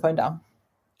yes and put the phone down.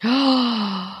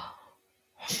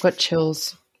 I've got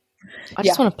chills. I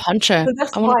just want to punch her. So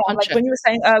that's I want why, to punch her. when you were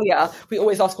saying earlier, we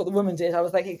always ask what the woman did. I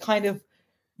was like, it kind of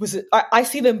was. I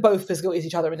see them both as guilty as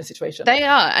each other in this situation. They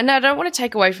are, and I don't want to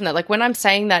take away from that. Like when I'm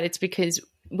saying that, it's because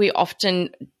we often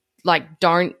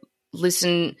don't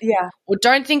listen, or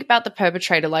don't think about the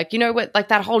perpetrator. Like, you know what? Like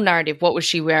that whole narrative. What was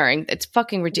she wearing? It's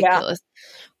fucking ridiculous.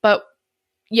 Yeah. But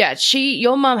yeah,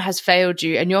 your mum has failed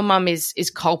you, and your mum is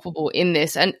culpable in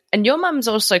this, and your mum's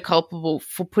also culpable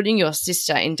for putting your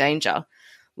sister in danger.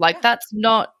 Like that's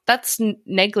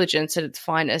negligence at its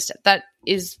finest. That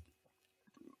is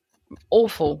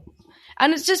awful.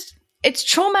 And it's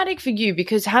traumatic for you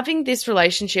because having this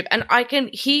relationship, and I can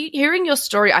hearing your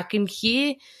story, I can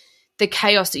hear the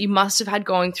chaos that you must have had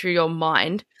going through your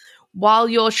mind while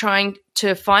you're trying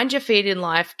to find your feet in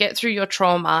life, get through your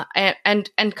trauma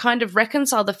and kind of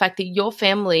reconcile the fact that your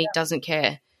family doesn't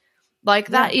care. Like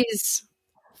that is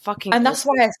fucking and awful. That's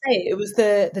why I say it was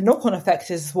the knock-on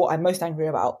effect is what I'm most angry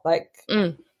about. Like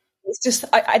it's just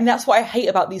and that's what I hate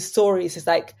about these stories is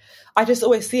like I just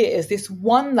always see it as this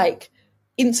one like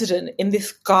incident in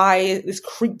this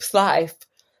creep's life.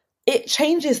 It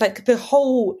changes like the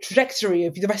whole trajectory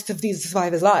of the rest of these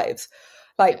survivors' lives.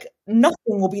 Like nothing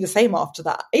will be the same after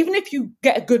that. Even if you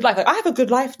get a good life, like I have a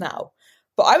good life now,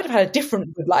 but I would have had a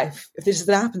different good life if this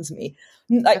had happened to me.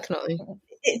 Like, definitely.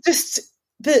 It just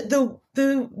the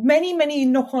many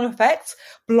knock-on effects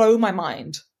blow my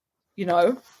mind, you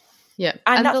know? Yeah.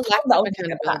 And the that's lack that of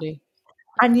accountability.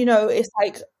 And you know, it's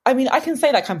like, I mean, I can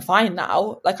say like I'm fine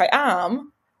now, like I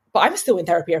am, but I'm still in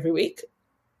therapy every week.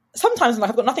 Sometimes I'm like,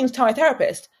 I've got nothing to tell my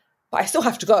therapist, but I still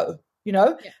have to go, you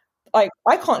know? Yeah. Like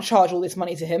I can't charge all this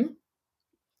money to him.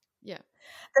 Yeah.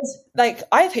 Like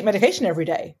I take medication every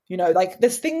day, you know, like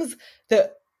there's things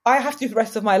that I have to do for the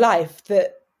rest of my life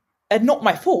that are not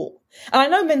my fault. And I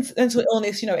know mental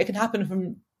illness, you know, it can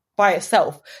happen by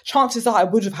itself. Chances are I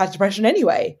would have had depression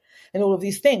anyway and all of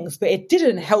these things, but it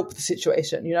didn't help the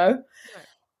situation, you know? Right.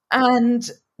 And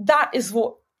that is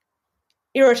what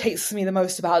irritates me the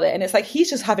most about it. And it's like he's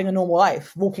just having a normal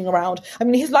life, walking around. I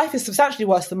mean, his life is substantially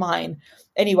worse than mine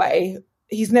anyway.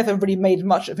 He's never really made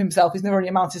much of himself. He's never really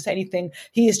amounted to anything.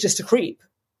 He is just a creep.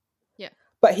 Yeah.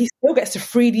 But he still gets to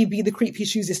freely be the creep he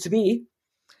chooses to be.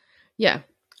 Yeah.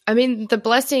 I mean, the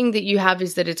blessing that you have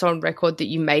is that it's on record that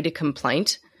you made a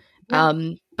complaint. Yeah.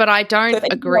 But I don't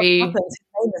agree. His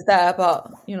name is there,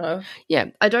 but, you know. Yeah,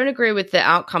 I don't agree with the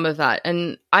outcome of that.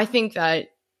 And I think that,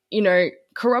 you know,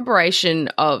 corroboration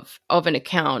of an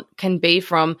account can be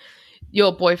from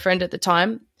your boyfriend at the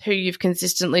time, who you've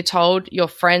consistently told, your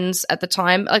friends at the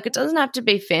time. Like, it doesn't have to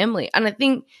be family. And I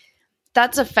think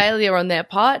that's a failure on their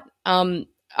part.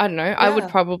 I don't know. Yeah. I would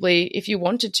probably, if you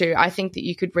wanted to, I think that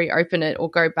you could reopen it or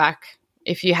go back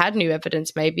if you had new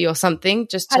evidence maybe or something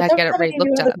just to get it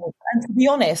re-looked at. And to be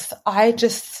honest, I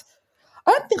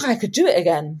don't think I could do it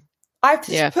again. I've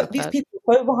just put these people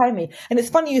so behind me. And it's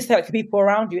funny you say like the people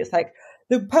around you. It's like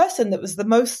the person that was the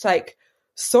most like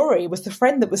sorry was the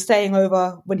friend that was staying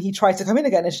over when he tried to come in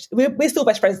again. And we're still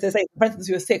best friends to this day, friends since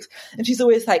we were 6. And she's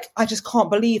always like, I just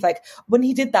can't believe, like, when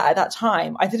he did that at that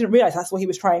time, I didn't realize that's what he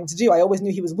was trying to do. I always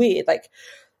knew he was weird. Like,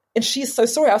 and she's so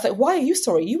sorry. I was like, why are you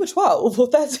sorry? You were 12 or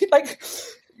 13. Like,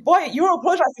 why? You're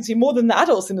apologizing to more than the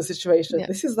adults in the situation. Yeah.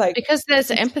 This is like... Because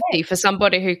there's empathy for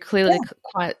somebody who clearly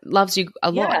quite loves you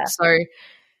a lot. So...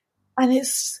 And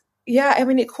it's... Yeah, I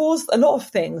mean, it caused a lot of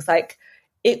things. Like,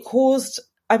 it caused...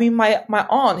 I mean, my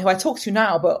aunt, who I talk to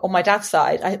now, but on my dad's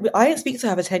side, I didn't speak to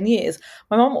her for 10 years.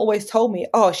 My mom always told me,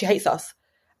 oh, she hates us.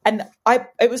 And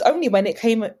it was only when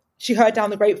she heard down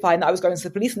the grapevine that I was going to the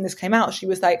police and this came out, she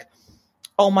was like,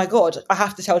 oh my God, I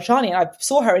have to tell Charlie. And I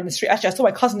saw her in the street. Actually, I saw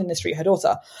my cousin in the street, her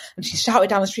daughter, and she shouted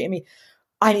down the street at me,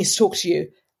 I need to talk to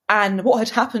you. And what had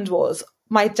happened was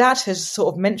my dad has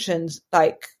sort of mentioned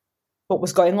like what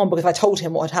was going on because I told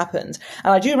him what had happened.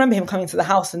 And I do remember him coming to the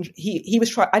house and he was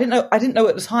trying, I didn't know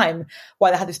at the time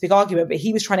why they had this big argument, but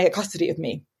he was trying to get custody of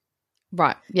me.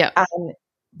 Right. Yeah.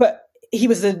 But he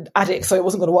was an addict, so it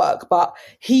wasn't going to work. But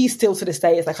he still to this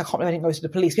day is like, I can't believe I didn't go to the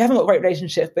police. We haven't got a great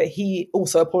relationship, but he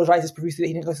also apologizes profusely that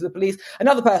he didn't go to the police.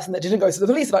 Another person that didn't go to the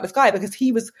police about this guy because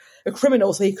he was a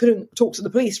criminal, so he couldn't talk to the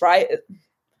police, right?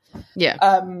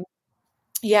 Yeah.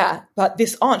 Yeah. But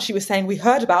this aunt, she was saying, we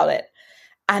heard about it.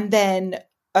 And then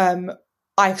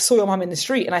I saw your mum in the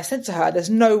street and I said to her, there's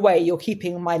no way you're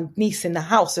keeping my niece in the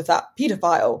house of that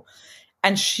paedophile.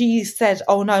 And she said,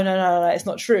 oh, no, it's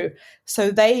not true.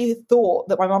 So they thought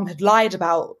that my mum had lied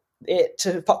about it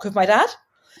to fuck with my dad.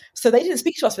 So they didn't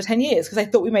speak to us for 10 years because they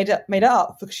thought we made it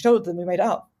up because she told them we made it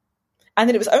up. And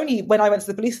then it was only when I went to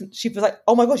the police and she was like,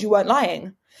 oh my God, you weren't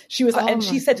lying. She was like, and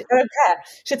she said, I don't care.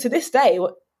 She said to this day,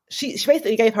 she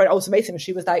basically gave her an ultimatum.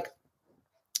 She was like,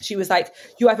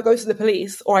 you either go to the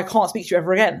police or I can't speak to you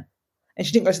ever again. And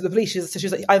she didn't go to the police. So she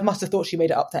was like, I must have thought she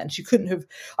made it up then.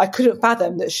 I couldn't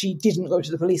fathom that she didn't go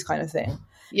to the police kind of thing.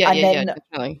 Yeah,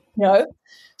 definitely. You know,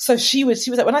 so she was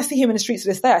like, when I see him in the streets to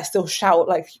this day, I still shout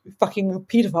like fucking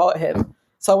paedophile at him.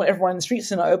 So I want everyone in the streets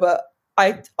to know. But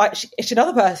she's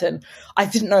another person. I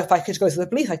didn't know if I could go to the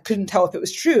police. I couldn't tell if it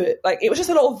was true. Like, it was just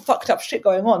a lot of fucked up shit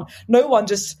going on. No one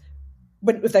just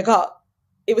went with their gut.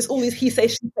 It was all these he say,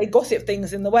 she say, gossip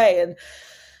things in the way. And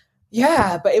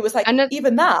yeah, but it was like,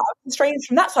 even that, I was estranged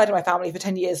from that side of my family for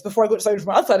 10 years before I got estranged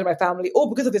from my other side of my family, all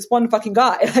because of this one fucking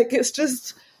guy. Like, it's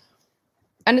just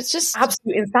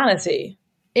absolute insanity.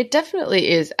 It definitely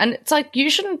is. And it's like, you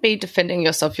shouldn't be defending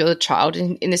yourself. You're the child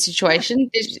in this situation.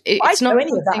 I didn't know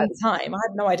any of that at the time. I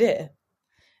had no idea.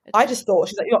 I just thought,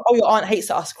 she's like, oh, your aunt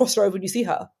hates us. Cross her over when you see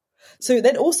her. So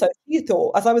then also, she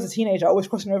thought, as I was a teenager, I was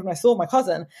crossing over and I saw my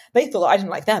cousin, they thought that I didn't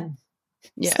like them.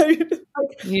 Yeah. So,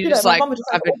 my mum just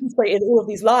orchestrated all of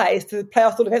these lies to play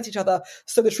us all against each other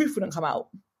so the truth wouldn't come out.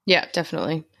 Yeah,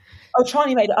 definitely. Oh,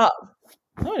 Charlie made it up.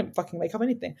 I didn't fucking make up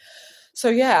anything. So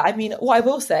yeah, I mean, what I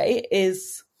will say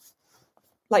is,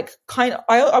 like,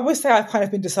 I would say I've kind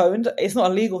of been disowned. It's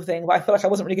not a legal thing, but I feel like I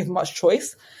wasn't really given much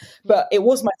choice. But it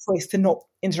was my choice to not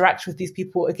interact with these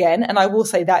people again. And I will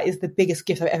say that is the biggest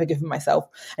gift I've ever given myself.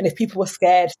 And if people were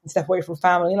scared to step away from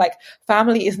family, like,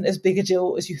 family isn't as big a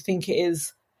deal as you think it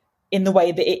is, in the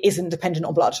way that it isn't dependent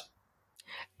on blood.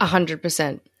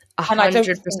 100%. 100%. And I don't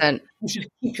think you should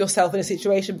keep yourself in a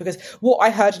situation, because what I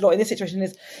heard a lot in this situation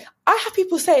is, I have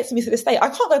people say it to me to this day, I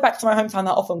can't go back to my hometown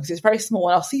that often because it's very small,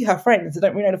 and I'll see her friends that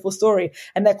don't really know the full story,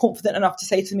 and they're confident enough to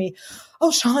say to me,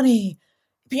 oh, Shani,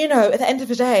 but you know, at the end of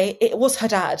the day, it was her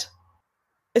dad.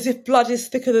 As if blood is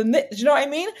thicker than this. Do you know what I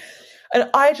mean? And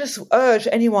I just urge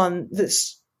anyone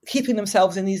that's keeping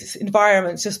themselves in these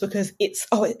environments just because it's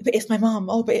my mum,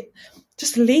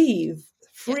 just leave.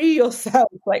 Free yourself,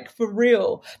 like, for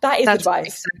real. That's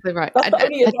advice. Exactly right. That's the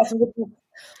only advice I'm looking,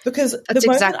 because that's the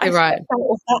moment exactly I right. stepped out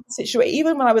of that situation,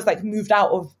 even when I was like moved out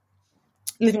of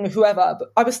living with whoever,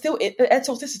 but I was still,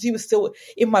 toxicity was still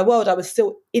in my world. I was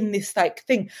still in this like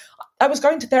thing. I was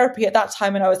going to therapy at that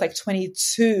time when I was like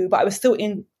 22, but I was still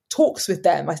in talks with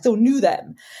them. I still knew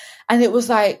them. And it was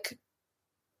like,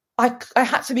 I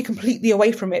had to be completely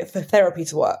away from it for therapy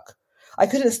to work. I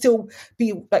couldn't still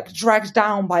be like dragged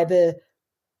down by the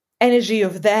energy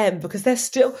of them, because they're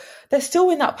still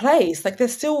in that place. Like, they're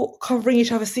still covering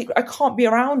each other's secret. I can't be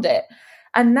around it.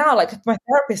 And now, like, my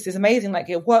therapist is amazing. Like,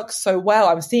 it works so well.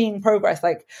 I'm seeing progress.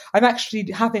 Like, I'm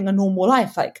actually having a normal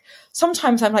life. Like,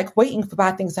 sometimes I'm like waiting for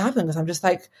bad things to happen because I'm just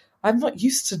like, I'm not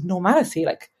used to normality.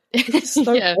 Like, it's so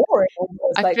boring.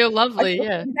 I feel lovely.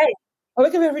 I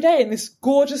wake up every day in this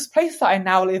gorgeous place that I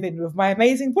now live in with my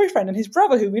amazing boyfriend and his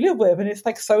brother who we live with. And it's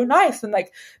like so nice. And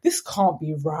like, this can't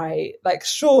be right. Like,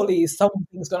 surely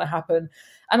something's going to happen.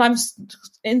 And I'm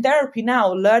in therapy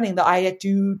now learning that I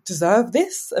do deserve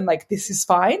this. And like, this is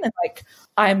fine. And like,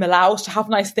 I'm allowed to have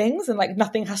nice things and like,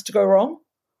 nothing has to go wrong.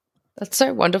 That's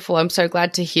so wonderful. I'm so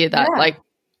glad to hear that. Yeah. Like,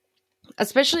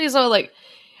 especially as well, like,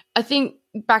 I think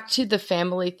back to the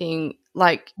family thing,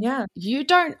 like, you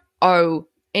don't owe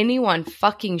anyone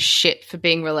fucking shit for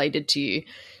being related to you.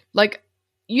 Like,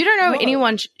 you don't owe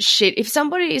anyone shit. If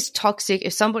somebody is toxic,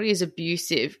 if somebody is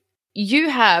abusive, you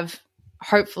have,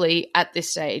 hopefully at this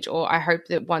stage, or I hope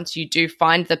that once you do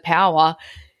find the power,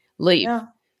 leave. Yeah.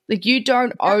 Like, you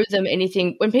don't owe them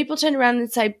anything. When people turn around and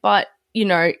say, but, you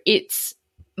know, it's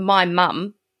my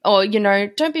mum, or, you know,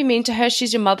 don't be mean to her,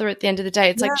 she's your mother at the end of the day.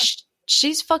 It's like,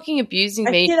 she's fucking abusing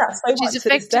me. Hear that so she's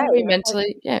affecting me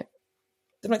mentally.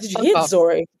 I'm like, did you hear the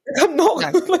story? I'm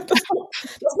not. No. Like,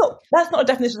 that's not a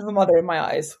definition of a mother in my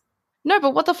eyes. No,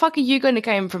 but what the fuck are you going to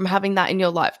gain from having that in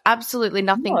your life? Absolutely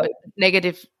nothing but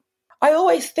negative. I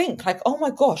always think, like, oh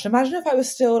my gosh, imagine if I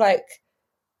was still like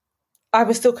I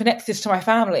was still connected to my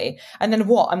family. And then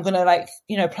what? I'm going to like,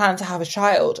 you know, plan to have a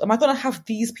child. Am I going to have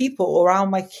these people around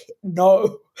my kid?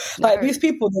 No. Like these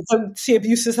people that don't see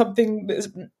abuse as something that's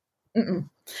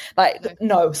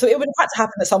no. So it would have had to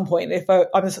happen at some point if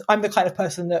I'm the kind of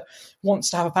person that wants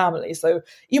to have a family. So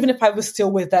even if I was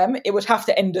still with them, it would have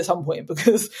to end at some point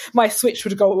because my switch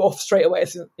would go off straight away.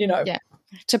 So, you know. Yeah.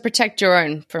 To protect your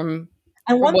own from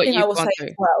and one what thing you've I will gone say through.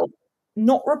 as well,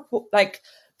 not report like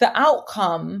the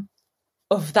outcome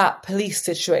of that police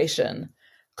situation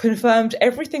confirmed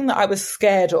everything that I was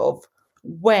scared of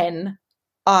when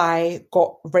I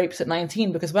got raped at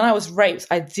 19. Because when I was raped,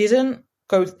 I didn't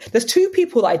go. There's two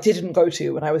people that I didn't go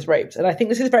to when I was raped. And I think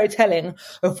this is very telling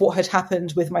of what had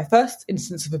happened with my first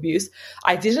instance of abuse.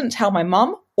 I didn't tell my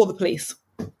mum or the police.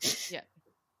 Yeah.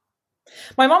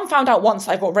 My mum found out once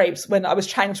I got raped when I was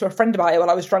chatting to a friend about it while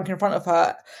I was drunk in front of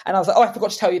her. And I was like, oh, I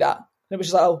forgot to tell you that. And it was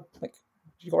just like, oh, like,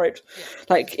 you got raped. Yeah.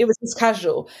 Like, it was just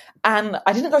casual. And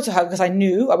I didn't go to her because I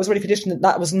knew I was already conditioned that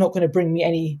that was not going to bring me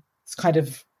any kind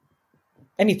of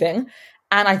anything.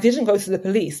 And I didn't go to the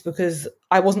police because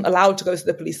I wasn't allowed to go to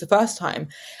the police the first time.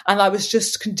 And I was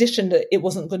just conditioned that it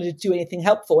wasn't going to do anything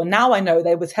helpful. And now I know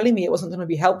they were telling me it wasn't going to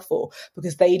be helpful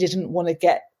because they didn't want to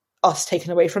get us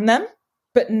taken away from them.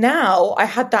 But now I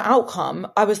had that outcome.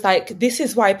 I was like, this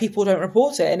is why people don't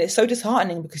report it. And it's so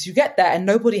disheartening because you get there and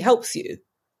nobody helps you.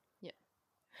 Yeah.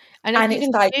 And it's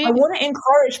like, I want to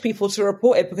encourage people to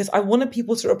report it because I wanted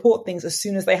people to report things as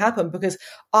soon as they happen, because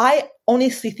I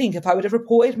honestly think if I would have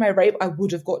reported my rape, I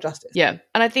would have got justice. Yeah.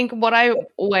 And I think what I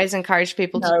always encourage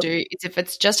people to do is if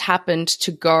it's just happened,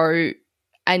 to go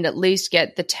and at least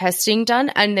get the testing done,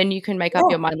 and then you can make up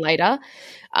your mind later.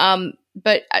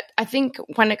 But I think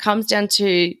when it comes down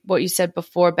to what you said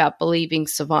before about believing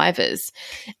survivors,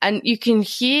 and you can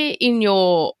hear in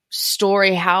your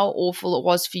story how awful it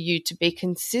was for you to be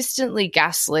consistently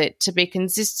gaslit, to be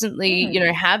consistently, you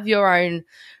know, have your own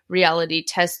reality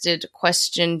tested,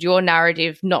 questioned, your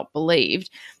narrative not believed.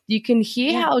 You can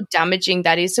hear how damaging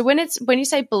that is. So when you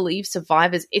say believe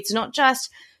survivors, it's not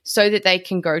just so that they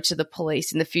can go to the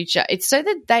police in the future. It's so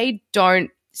that they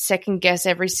don't second guess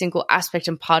every single aspect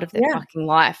and part of their fucking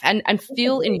life and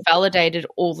feel invalidated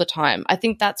all the time. I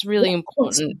think that's really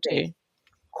important too.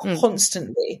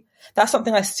 Constantly. That's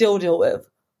something I still deal with.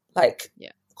 Like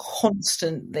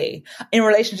constantly. In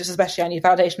relationships especially, I need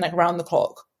validation like around the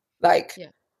clock. Like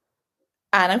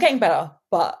and I'm getting better,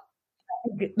 but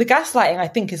the gaslighting I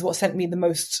think is what sent me the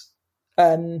most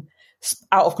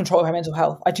out of control of my mental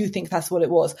health. I do think that's what it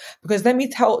was. Because let me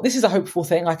tell, this is a hopeful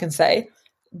thing I can say.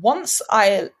 Once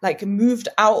I moved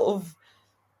out of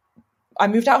my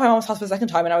mom's house for the second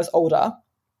time when I was older,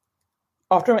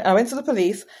 after I went to the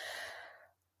police,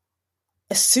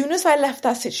 as soon as I left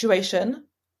that situation,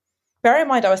 bear in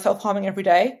mind I was self-harming every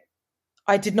day,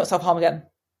 I did not self-harm again.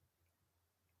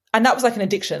 And that was like an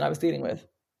addiction I was dealing with.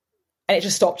 And it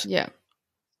just stopped. Yeah.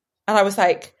 And I was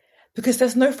like, because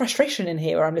there's no frustration in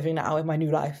here where I'm living now in my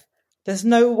new life. There's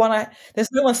no one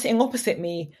sitting opposite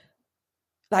me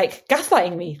like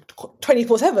gaslighting me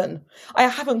 24/7. I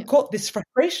haven't got this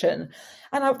frustration.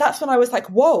 And that's when I was like,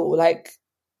 whoa, like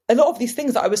a lot of these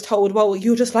things that I was told, well,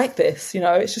 you're just like this, you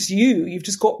know, it's just you've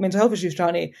just got mental health issues,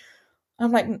 Johnny.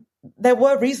 I'm like, there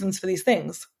were reasons for these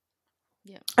things.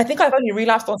 Yeah. I think I've only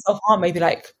relapsed on self-harm maybe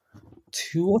like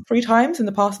 2 or 3 times in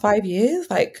the past 5 years.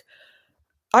 Like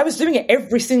I was doing it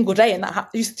every single day in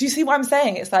that. Do you see what I'm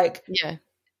saying? It's like,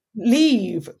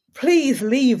 please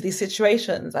leave these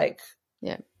situations. Like,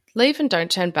 leave and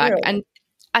don't turn back. And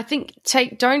I think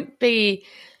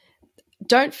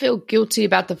don't feel guilty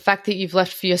about the fact that you've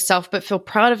left for yourself, but feel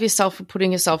proud of yourself for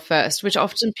putting yourself first, which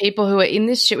often people who are in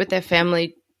this shit with their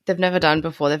family, they've never done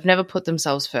before. They've never put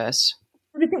themselves first.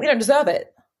 I think they don't deserve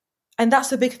it. And that's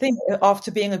the big thing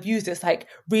after being abused. It's like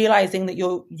realizing that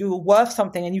you're worth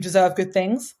something and you deserve good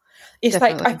things. It's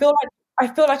Definitely. Like I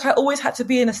feel like I always had to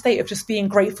be in a state of just being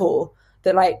grateful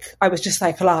that like I was just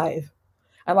like alive.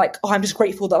 And like, oh, I'm just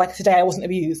grateful that like today I wasn't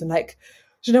abused. And like,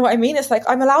 do you know what I mean? It's like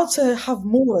I'm allowed to have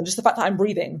more than just the fact that I'm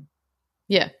breathing.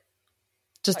 Yeah.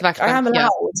 Just like, the fact I am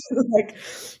allowed. Like,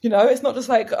 you know, it's not just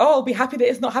like, oh, I'll be happy that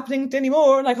it's not happening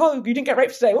anymore. And like, oh, you didn't get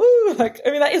raped today. Woo! Like, I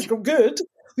mean, that is good.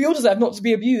 We all deserve not to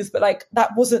be abused. But like,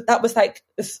 that was like,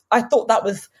 I thought that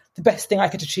was the best thing I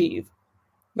could achieve.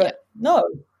 But no.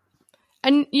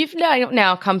 And you've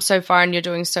now come so far and you're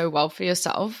doing so well for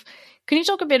yourself. Can you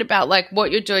talk a bit about like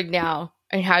what you're doing now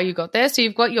and how you got there? So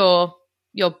you've got your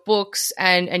books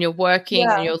and you're working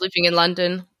and you're living in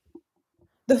London.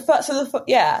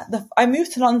 I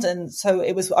moved to London. So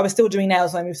I was still doing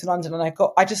nails when I moved to London, and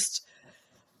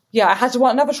yeah, I had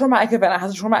another traumatic event. I had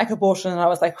a traumatic abortion, and I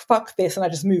was like, fuck this. And I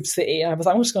just moved city. And I was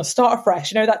like, I'm just going to start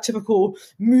afresh. You know, that typical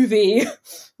movie,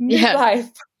 new life.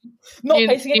 Not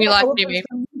facing any life, a different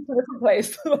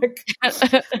place.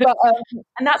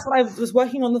 And that's when I was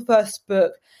working on the first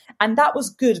book. And that was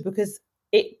good because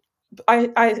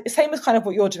I same as kind of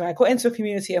what you're doing. I got into a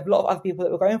community of a lot of other people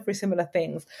that were going through similar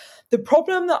things. The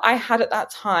problem that I had at that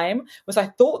time was I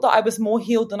thought that I was more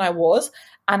healed than I was,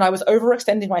 and I was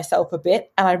overextending myself a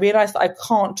bit. And I realized that I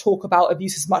can't talk about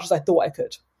abuse as much as I thought I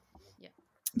could. Yeah.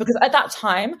 Because at that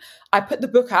time, I put the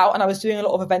book out and I was doing a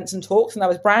lot of events and talks, and I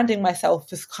was branding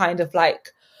myself as kind of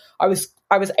like, I was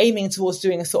aiming towards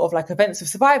doing a sort of like events of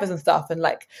survivors and stuff, and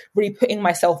like really putting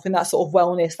myself in that sort of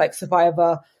wellness, like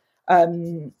survivor,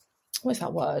 what is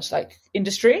that word? Like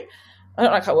industry? I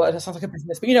don't like that word. That sounds like a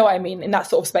business, but you know what I mean, in that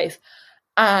sort of space.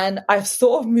 And I've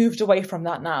sort of moved away from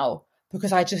that now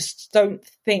because I just don't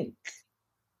think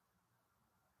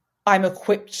I'm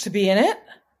equipped to be in it.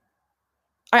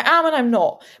 I am and I'm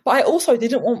not. But I also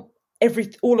didn't want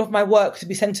all of my work to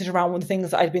be centered around the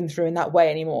things that I'd been through in that way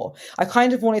anymore. I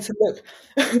kind of wanted to look,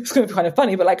 it's going to be kind of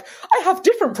funny, but like I have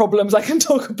different problems I can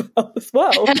talk about as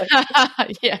well.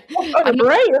 Like, yeah. I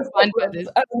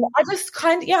just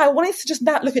I wanted to just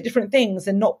look at different things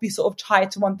and not be sort of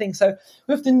tied to one thing. So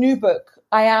with the new book,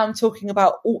 I am talking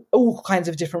about all kinds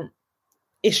of different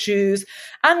issues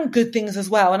and good things as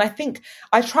well. And I think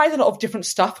I tried a lot of different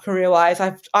stuff career-wise.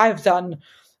 I've done,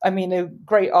 a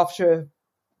great after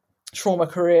trauma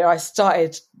career. I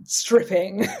started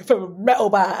stripping for metal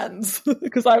bands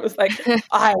because I was like,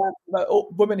 I am a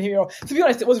woman hero. To be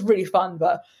honest, it was really fun,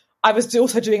 but I was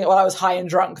also doing it while I was high and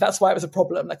drunk. That's why it was a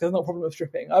problem. Like, there's no problem with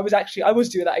stripping. I would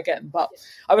do that again, but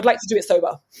I would like to do it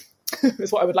sober.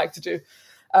 Is what I would like to do.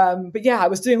 But yeah, I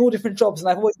was doing all different jobs, and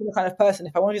I've always been the kind of person,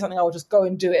 if I want to do something, I will just go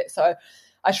and do it. So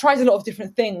I tried a lot of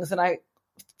different things, and I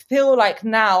feel like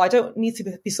now I don't need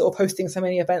to be sort of hosting so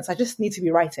many events. I just need to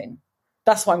be writing.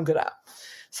 That's what I'm good at.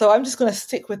 So I'm just going to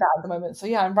stick with that at the moment. So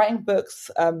yeah, I'm writing books.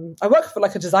 I work for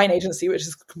like a design agency, which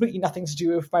is completely nothing to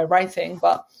do with my writing,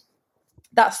 but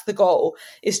that's the goal,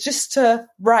 is just to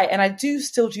write. And I do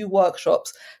still do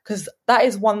workshops because that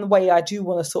is one way I do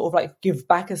want to sort of like give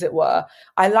back, as it were.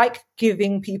 I like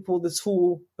giving people the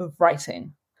tool of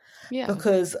writing. Yeah.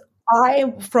 Because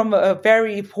I'm from a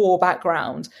very poor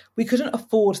background. We couldn't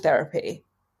afford therapy.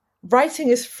 Writing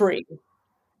is free.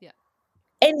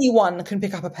 Anyone can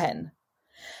pick up a pen,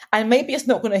 and maybe it's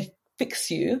not going to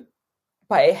fix you,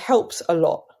 but it helps a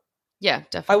lot. Yeah,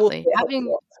 definitely.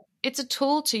 It's a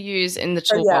tool to use in the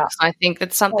toolbox. I think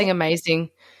that's something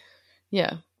amazing.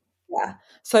 Yeah. Yeah.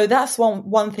 So that's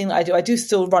one thing that I do. I do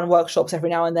still run workshops every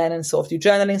now and then and sort of do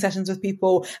journaling sessions with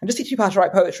people and just teach people how to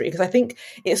write poetry, because I think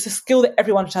it's a skill that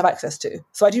everyone should have access to.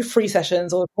 So I do free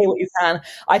sessions, or pay what you can.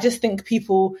 I just think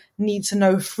people need to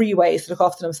know free ways to look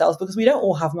after themselves, because we don't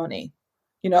all have money.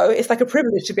 You know, it's like a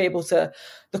privilege to be able to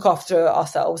look after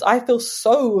ourselves. I feel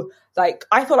like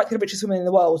the richest woman in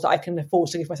the world that I can afford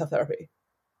to give myself therapy.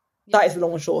 That is the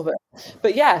long and short of it.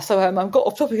 But yeah, so I've got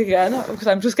off topic again because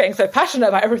I'm just getting so passionate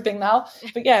about everything now.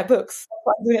 But yeah, books. That's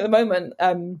what I'm doing at the moment.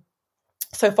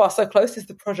 So Far So Close is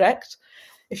the project.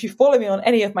 If you follow me on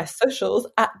any of my socials,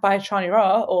 @by Chani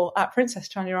Ra or @Princess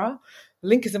Chani Ra, the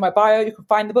link is in my bio. You can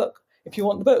find the book if you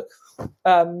want the book.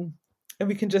 And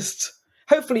we can just...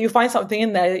 hopefully you'll find something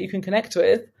in there that you can connect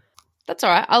with. That's all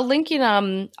right. I'll link in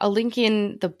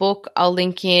the book. I'll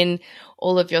link in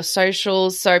all of your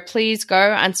socials. So please go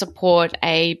and support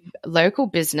a local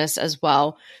business as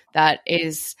well that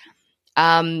is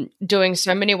doing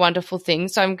so many wonderful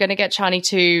things. So I'm going to get Chani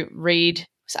to read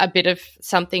a bit of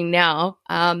something now.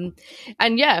 And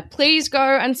yeah, please go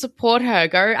and support her.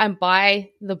 Go and buy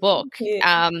the book.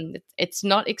 It's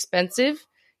not expensive.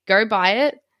 Go buy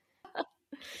it.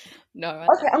 No.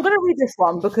 Okay, I'm going to read this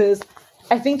one because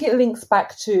I think it links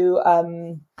back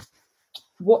to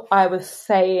what I was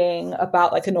saying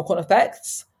about like the knock-on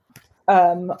effects.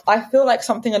 I feel like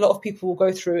something a lot of people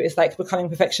go through is like becoming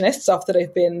perfectionists after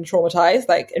they've been traumatized,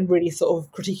 like, and really sort of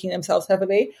critiquing themselves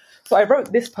heavily. So I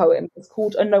wrote this poem. It's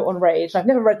called A Note on Rage. I've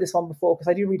never read this one before because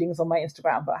I do readings on my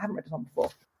Instagram, but I haven't read this one before.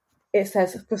 It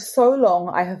says, "For so long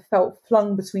I have felt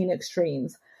flung between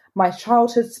extremes. My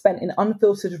childhood spent in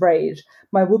unfiltered rage,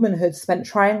 my womanhood spent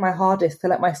trying my hardest to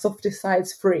let my softest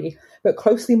sides free, but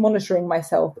closely monitoring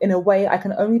myself in a way I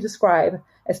can only describe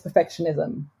as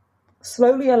perfectionism.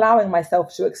 Slowly allowing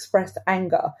myself to express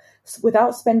anger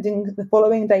without spending the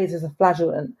following days as a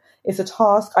flagellant is a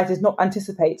task I did not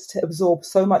anticipate to absorb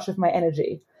so much of my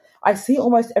energy. I see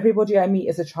almost everybody I meet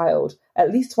as a child.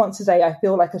 At least once a day I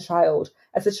feel like a child.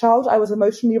 As a child I was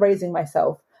emotionally raising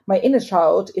myself. My inner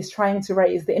child is trying to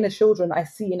raise the inner children I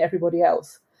see in everybody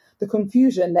else. The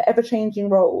confusion, the ever-changing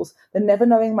roles, the never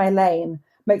knowing my lane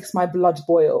makes my blood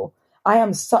boil. I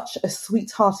am such a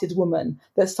sweet-hearted woman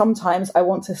that sometimes I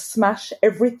want to smash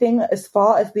everything as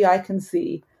far as the eye can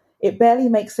see. It barely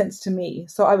makes sense to me,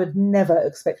 so I would never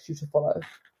expect you to follow.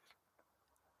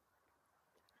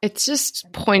 It's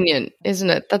just poignant, isn't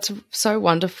it? That's so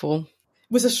wonderful.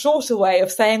 It was a shorter way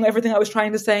of saying everything I was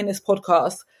trying to say in this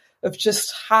podcast, of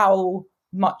just how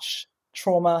much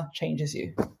trauma changes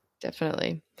you.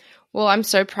 Definitely. Well, I'm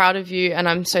so proud of you, and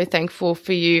I'm so thankful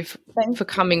for you for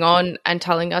coming on and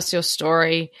telling us your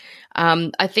story.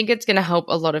 I think it's going to help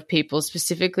a lot of people,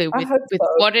 specifically with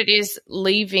what it is,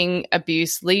 leaving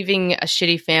abuse, leaving a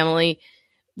shitty family,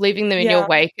 leaving them in your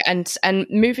wake, and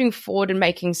moving forward and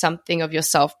making something of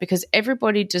yourself, because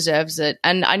everybody deserves it.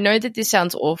 And I know that this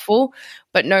sounds awful,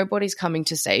 but nobody's coming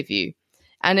to save you.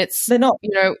 And they're not.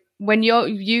 You know, when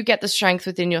you get the strength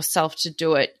within yourself to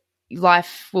do it,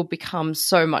 life will become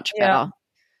so much better.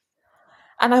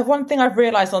 And one thing I've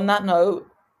realized on that note,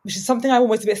 which is something I'm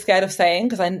always a bit scared of saying,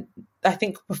 because I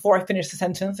think before I finish the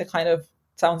sentence, it kind of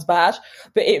sounds bad,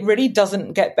 but it really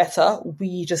doesn't get better.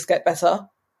 We just get better.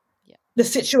 Yeah. The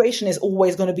situation is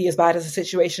always going to be as bad as the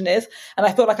situation is. And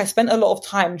I felt like I spent a lot of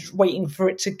time waiting for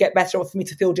it to get better or for me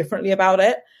to feel differently about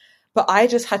it. But I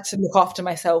just had to look after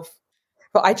myself.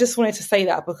 But I just wanted to say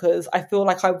that because I feel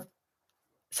like a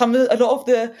lot of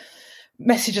the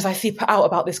messages I see put out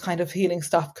about this kind of healing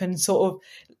stuff can sort of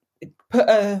put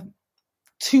a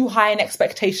too high an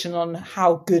expectation on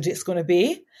how good it's going to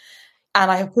be. And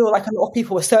I feel like a lot of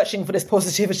people were searching for this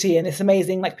positivity and this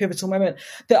amazing, like, pivotal moment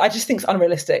that I just think is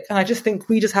unrealistic. And I just think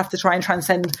we just have to try and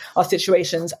transcend our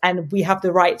situations, and we have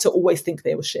the right to always think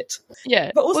they were shit.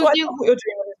 Yeah. But also, I love what you're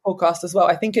doing on this podcast as well.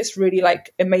 I think it's really,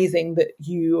 like, amazing that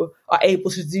you are able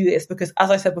to do this, because,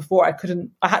 as I said before, I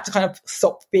had to kind of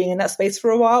stop being in that space for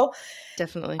a while.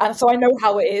 Definitely. And so I know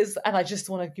how it is, and I just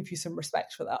want to give you some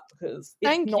respect for that, because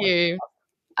Thank you.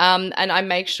 And I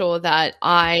make sure that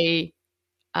I've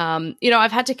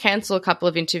had to cancel a couple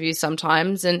of interviews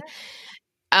sometimes, and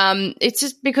it's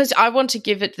just because I want to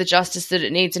give it the justice that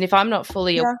it needs. And if I'm not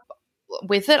fully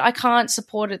with it, I can't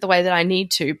support it the way that I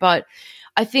need to. But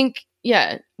I think,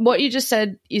 what you just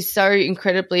said is so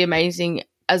incredibly amazing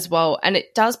as well. And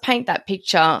it does paint that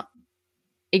picture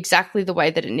exactly the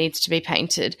way that it needs to be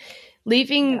painted.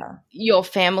 Leaving your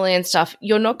family and stuff,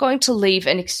 you're not going to leave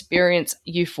and experience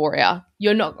euphoria.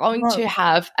 You're not going to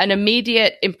have an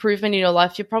immediate improvement in your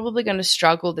life. You're probably going to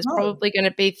struggle. There's probably going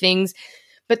to be things,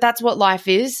 but that's what life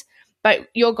is. But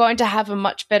you're going to have a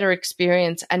much better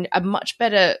experience and a much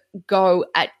better go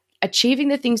at achieving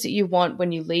the things that you want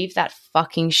when you leave that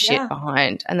fucking shit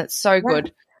behind. And that's so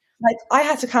good. Like, I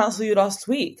had to cancel you last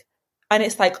week, and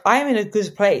it's like, I'm in a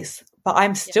good place, but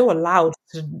I'm still allowed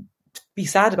to be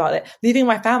sad about it. Leaving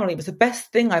my family was the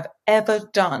best thing I've ever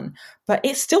done, but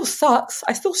it still sucks.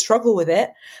 I still struggle with it,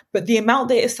 but the amount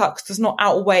that it sucks does not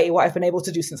outweigh what I've been able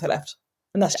to do since I left.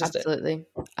 And that's just Absolutely.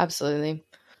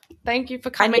 Thank you for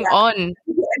coming on.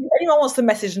 If anyone wants to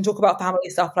message and talk about family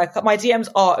stuff, like, my DMs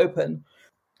are open,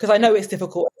 because I know it's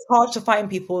difficult. It's hard to find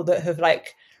people that have,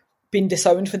 like, been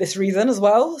disowned for this reason as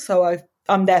well. So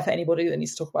I'm there for anybody that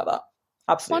needs to talk about that.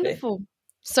 Absolutely. Wonderful.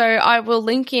 So I will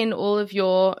link in all of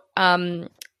your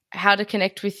how to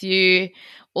connect with you,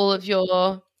 all of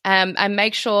your and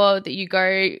make sure that you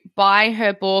go buy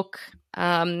her book,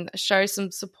 show some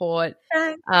support.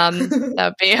 That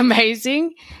would be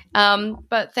amazing.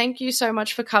 But thank you so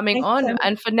much for coming on.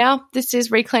 And for now, this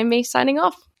is Reclaim Me signing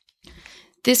off.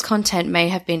 This content may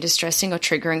have been distressing or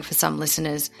triggering for some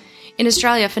listeners. In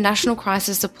Australia, for national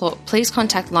crisis support, please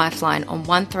contact Lifeline on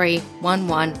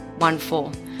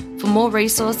 131114. For more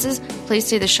resources, please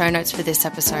see the show notes for this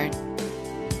episode.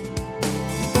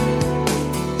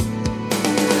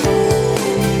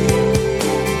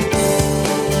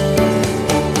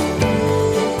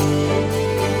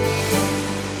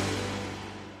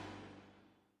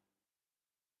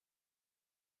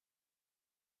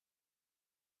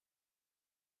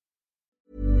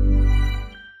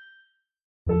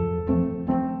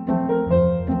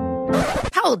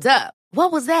 Hold up.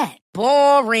 What was that?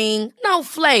 Boring. No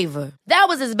flavor. That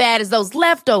was as bad as those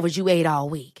leftovers you ate all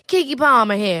week. Keke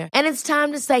Palmer here. And it's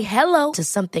time to say hello to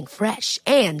something fresh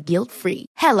and guilt-free.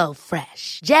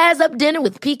 HelloFresh. Jazz up dinner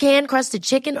with pecan-crusted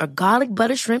chicken or garlic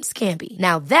butter shrimp scampi.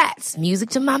 Now that's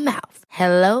music to my mouth.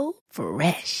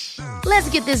 HelloFresh. Let's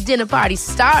get this dinner party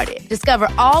started. Discover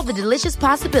all the delicious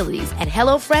possibilities at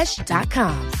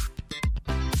HelloFresh.com.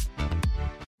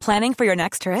 Planning for your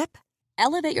next trip?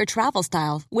 Elevate your travel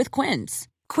style with Quince.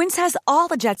 Quince has all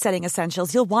the jet-setting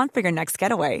essentials you'll want for your next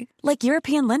getaway, like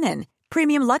European linen,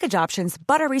 premium luggage options,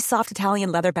 buttery soft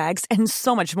Italian leather bags, and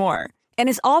so much more. And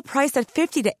is all priced at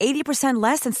 50 to 80%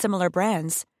 less than similar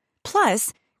brands.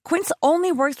 Plus, Quince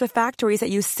only works with factories that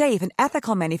use safe and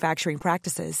ethical manufacturing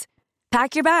practices.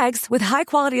 Pack your bags with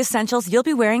high-quality essentials you'll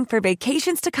be wearing for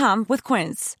vacations to come with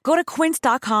Quince. Go to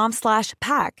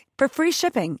quince.com/pack for free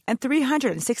shipping and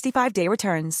 365-day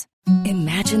returns.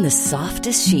 Imagine the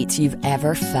softest sheets you've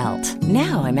ever felt.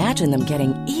 Now imagine them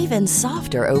getting even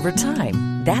softer over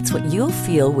time. That's what you'll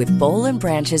feel with Boll &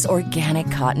 Branch's organic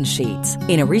cotton sheets.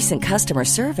 In a recent customer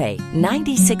survey,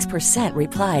 96%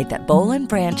 replied that Boll &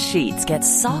 Branch sheets get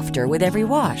softer with every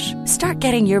wash. Start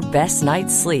getting your best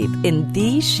night's sleep in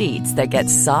these sheets that get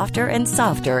softer and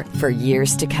softer for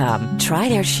years to come. Try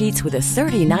their sheets with a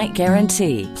 30-night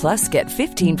guarantee. Plus, get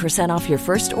 15% off your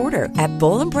first order at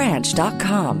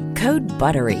bollandbranch.com. Code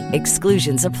BUTTERY.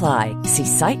 Exclusions apply. See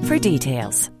site for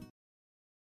details.